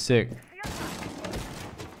be sick.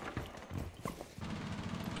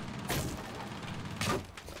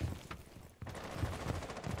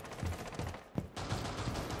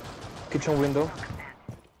 Kitchen window.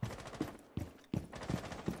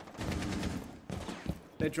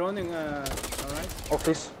 They're droning, alright?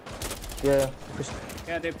 Office. Yeah, office.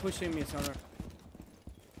 Yeah, they're pushing me, Sonner.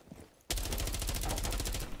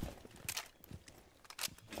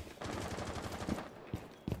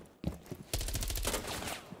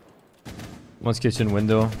 One's kitchen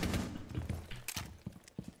window.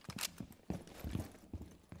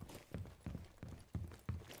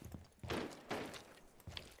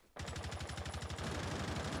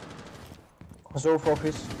 Zof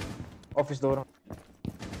office. Office door.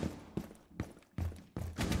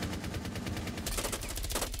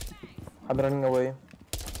 I'm running away.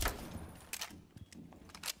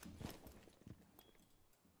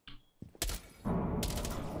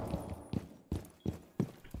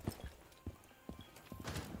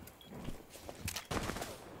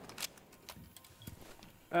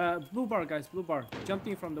 Blue bar, guys, blue bar.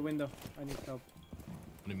 Jumping from the window. I need help.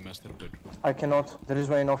 I cannot. There is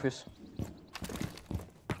one in office.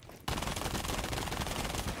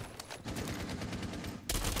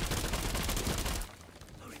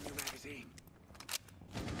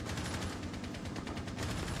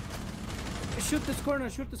 Shoot this corner,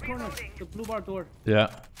 shoot this corner. The blue bar door. Yeah.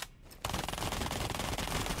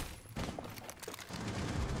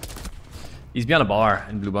 He's behind a bar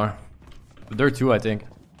in blue bar. But there are two, I think.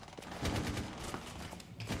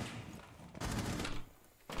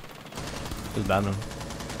 Just ban him.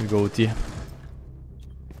 We go OT. One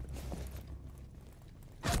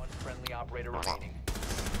friendly operator remaining.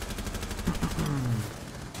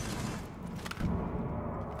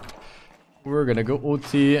 We're gonna go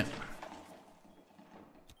OT.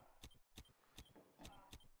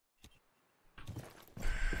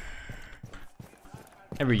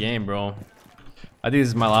 Every game, bro. I think this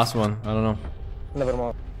is my last one. I don't know. Never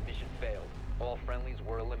mind. Mission failed. All friendlies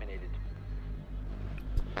were eliminated.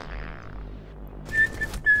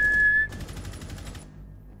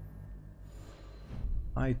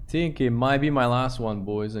 I think it might be my last one,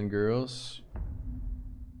 boys and girls.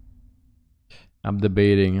 I'm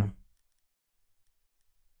debating.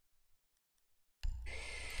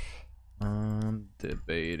 I'm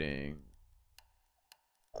debating.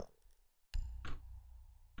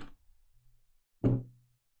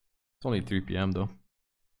 It's only 3 PM though.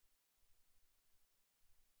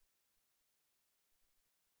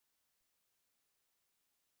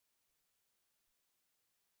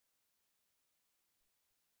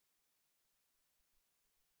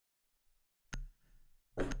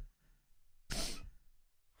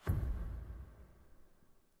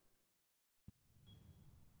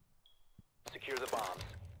 Secure the bombs.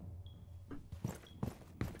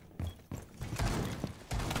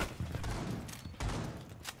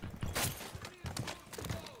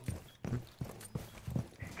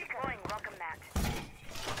 Deploying welcome mat.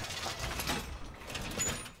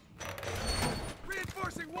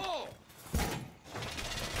 Reinforcing wall.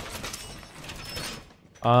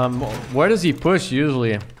 Where does he push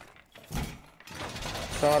usually?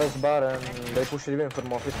 Sarah's bar and they push it even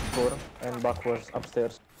from office before and backwards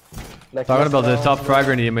upstairs. Like Talking last about the round, top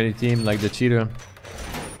fragger in the enemy team, like the cheater.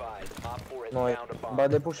 Advised, Op 4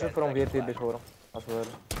 But they pushed from VIP before as well.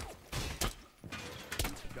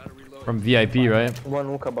 From VIP, right? One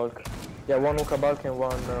hookah bulk. Yeah, one hookah bulk and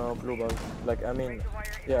one blue bulk. Like, I mean,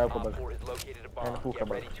 yeah, hookah bulk. Op 4 has located a bomb. And hookah Get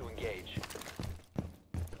bulk. ready to engage.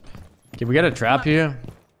 Can we get a trap here?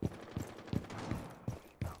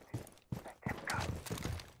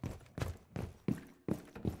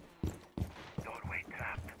 Doorway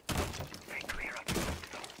trapped. Stay clear of the zone.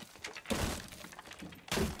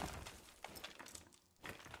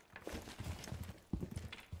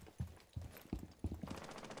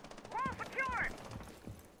 Wall secured.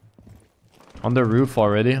 On the roof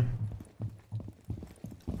already.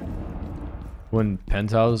 One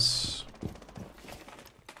penthouse.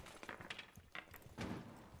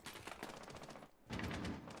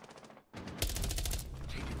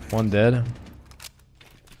 One dead.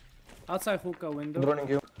 Outside hookah window. Droning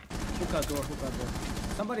you. Hookah door, hookah door.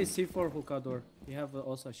 Somebody C4 hookah door. You have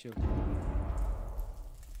also a shield.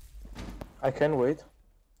 I can wait.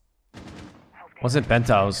 Wasn't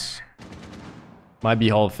penthouse. Might be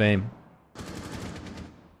Hall of Fame.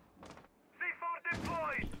 C4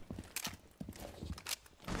 deployed.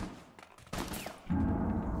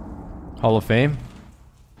 Hall of Fame.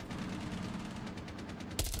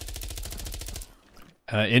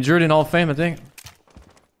 Injured in Hall of Fame, I think.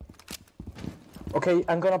 Okay,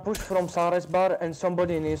 I'm gonna push from sunrise bar and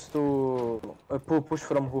somebody needs to push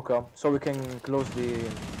from hookah so we can close the...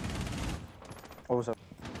 Oh, sorry.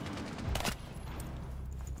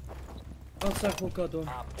 Outside hookah door.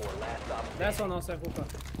 Op 4, last stop That's one outside hookah.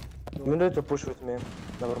 You need to push with me.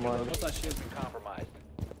 Never mind. Outside shield. compromised.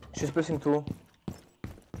 She's pressing 2.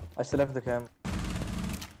 I still have the cam.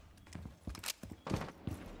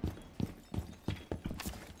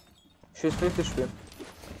 She's 50 HP.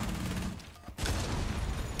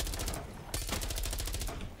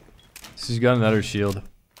 She's got another shield.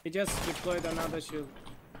 He just deployed another shield.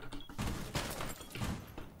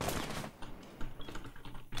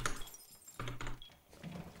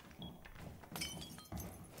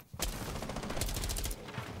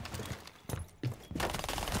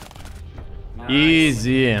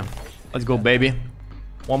 Easy. Let's go, baby.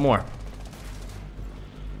 One more.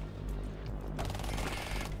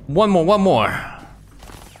 One more, one more.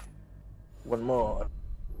 One more.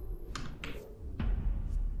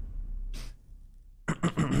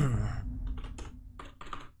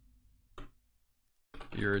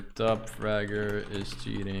 Your top fragger is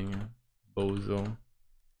cheating, bozo.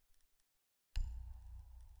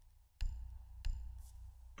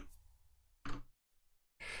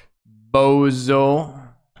 Bozo.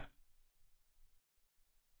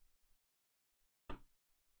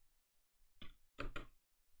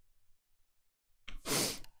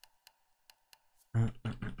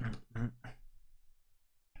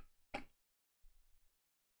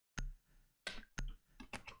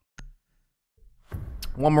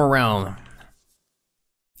 One more round.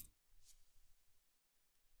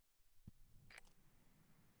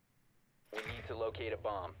 We need to locate a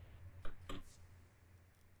bomb.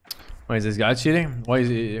 Why is this guy cheating? Why is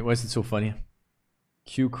it so funny?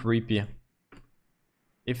 Q creepy.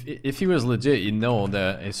 If he was legit, you know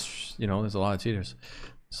that it's, you know, there's a lot of cheaters.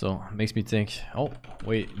 So it makes me think, oh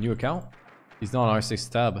wait, new account? He's not on R6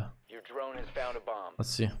 tab. Your drone has found a bomb.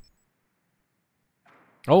 Let's see.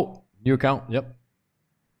 Oh, new account, yep.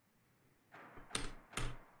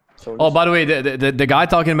 So Oh, by the way, the guy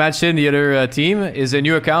talking mad shit in the other team is a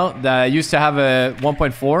new account that used to have a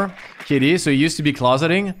 1.4 KD, so he used to be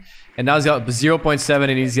closeting, and now he's got 0.7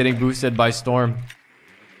 and he's getting boosted by Storm.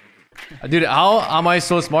 Dude, how am I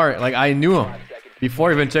so smart? Like, I knew him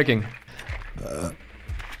before even checking.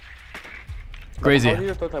 Crazy. How do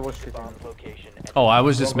you thought I was cheating? Location. Oh, I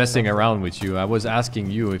was just messing around with you. I was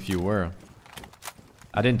asking you if you were.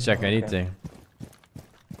 I didn't check anything.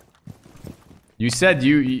 You said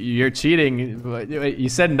you're cheating. But you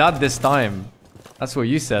said not this time. That's what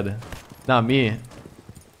you said, not me.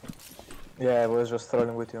 Yeah, I was just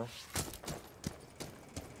trolling with you.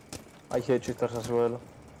 I hate cheaters as well.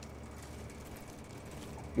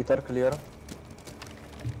 Guitar clear.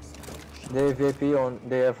 They have VIP on.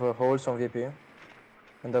 They have holes on VIP,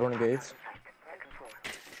 and they're on gates.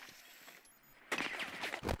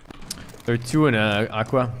 There are two in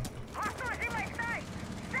Aqua.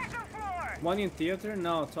 One in theater,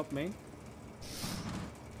 now top main.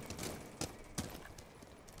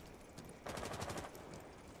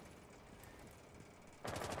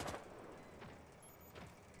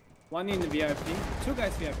 One in the VIP. Two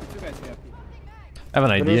guys VIP, two guys VIP. I have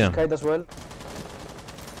an idea. There is kite as well.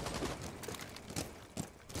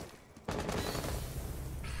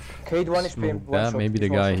 Kate 1 HP. Smoke One that. shot. Maybe the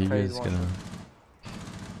One guy shot, he Kate is one. gonna.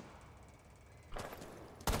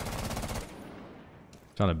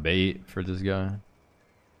 Trying to bait for this guy.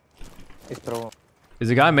 He's pro. Is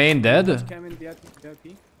the guy main dead? Came in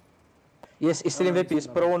VIP. Yes, he's still in Oh, VP. He's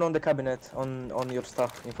prone on the cabinet, on your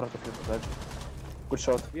stuff in front of you. Reg. Good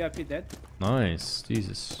shot. VIP dead. Nice,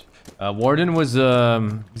 Jesus. Warden was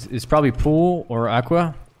is probably pool or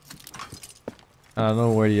aqua. I don't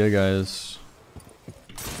know where the other guy is.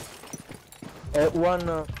 One.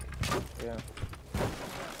 Yeah.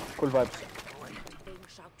 Cool vibes.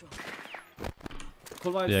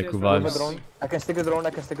 Cool vibes. Yeah, yes, cool right. Over vibes. drone. I can stick the drone. I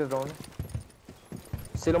can stick the drone.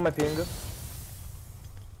 Still on my ping.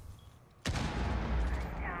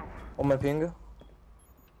 On my ping.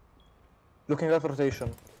 Looking at rotation.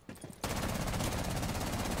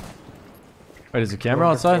 Wait, there's a camera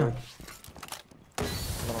outside?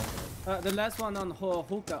 The last one on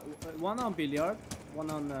hookah. One on billiard. One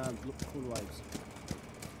on cool vibes.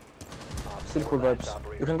 Still cool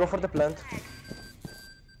vibes. You can go for the plant.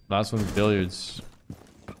 Last one's billiards.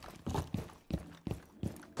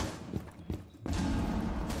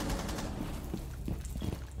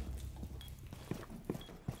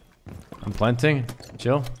 I'm planting.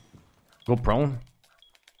 Chill. Go prone.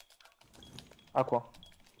 Aqua.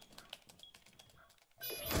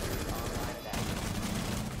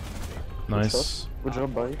 Nice. Good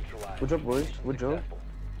job, boy. Good job, boys. Good job.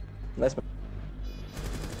 Nice.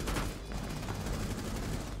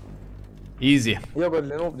 Easy. Yo, but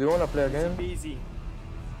do you wanna play again? Easy.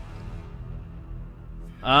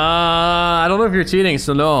 I don't know if you're cheating,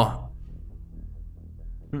 so no.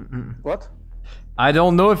 What? I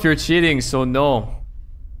don't know if you're cheating, so no.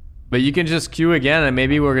 But you can just queue again and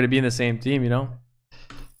maybe we're gonna be in the same team, you know?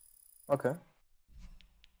 Okay.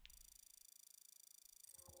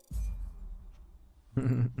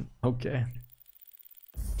 Okay.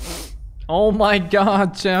 Oh my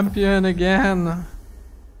god, champion again.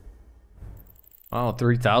 Wow,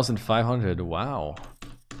 3,500. Wow.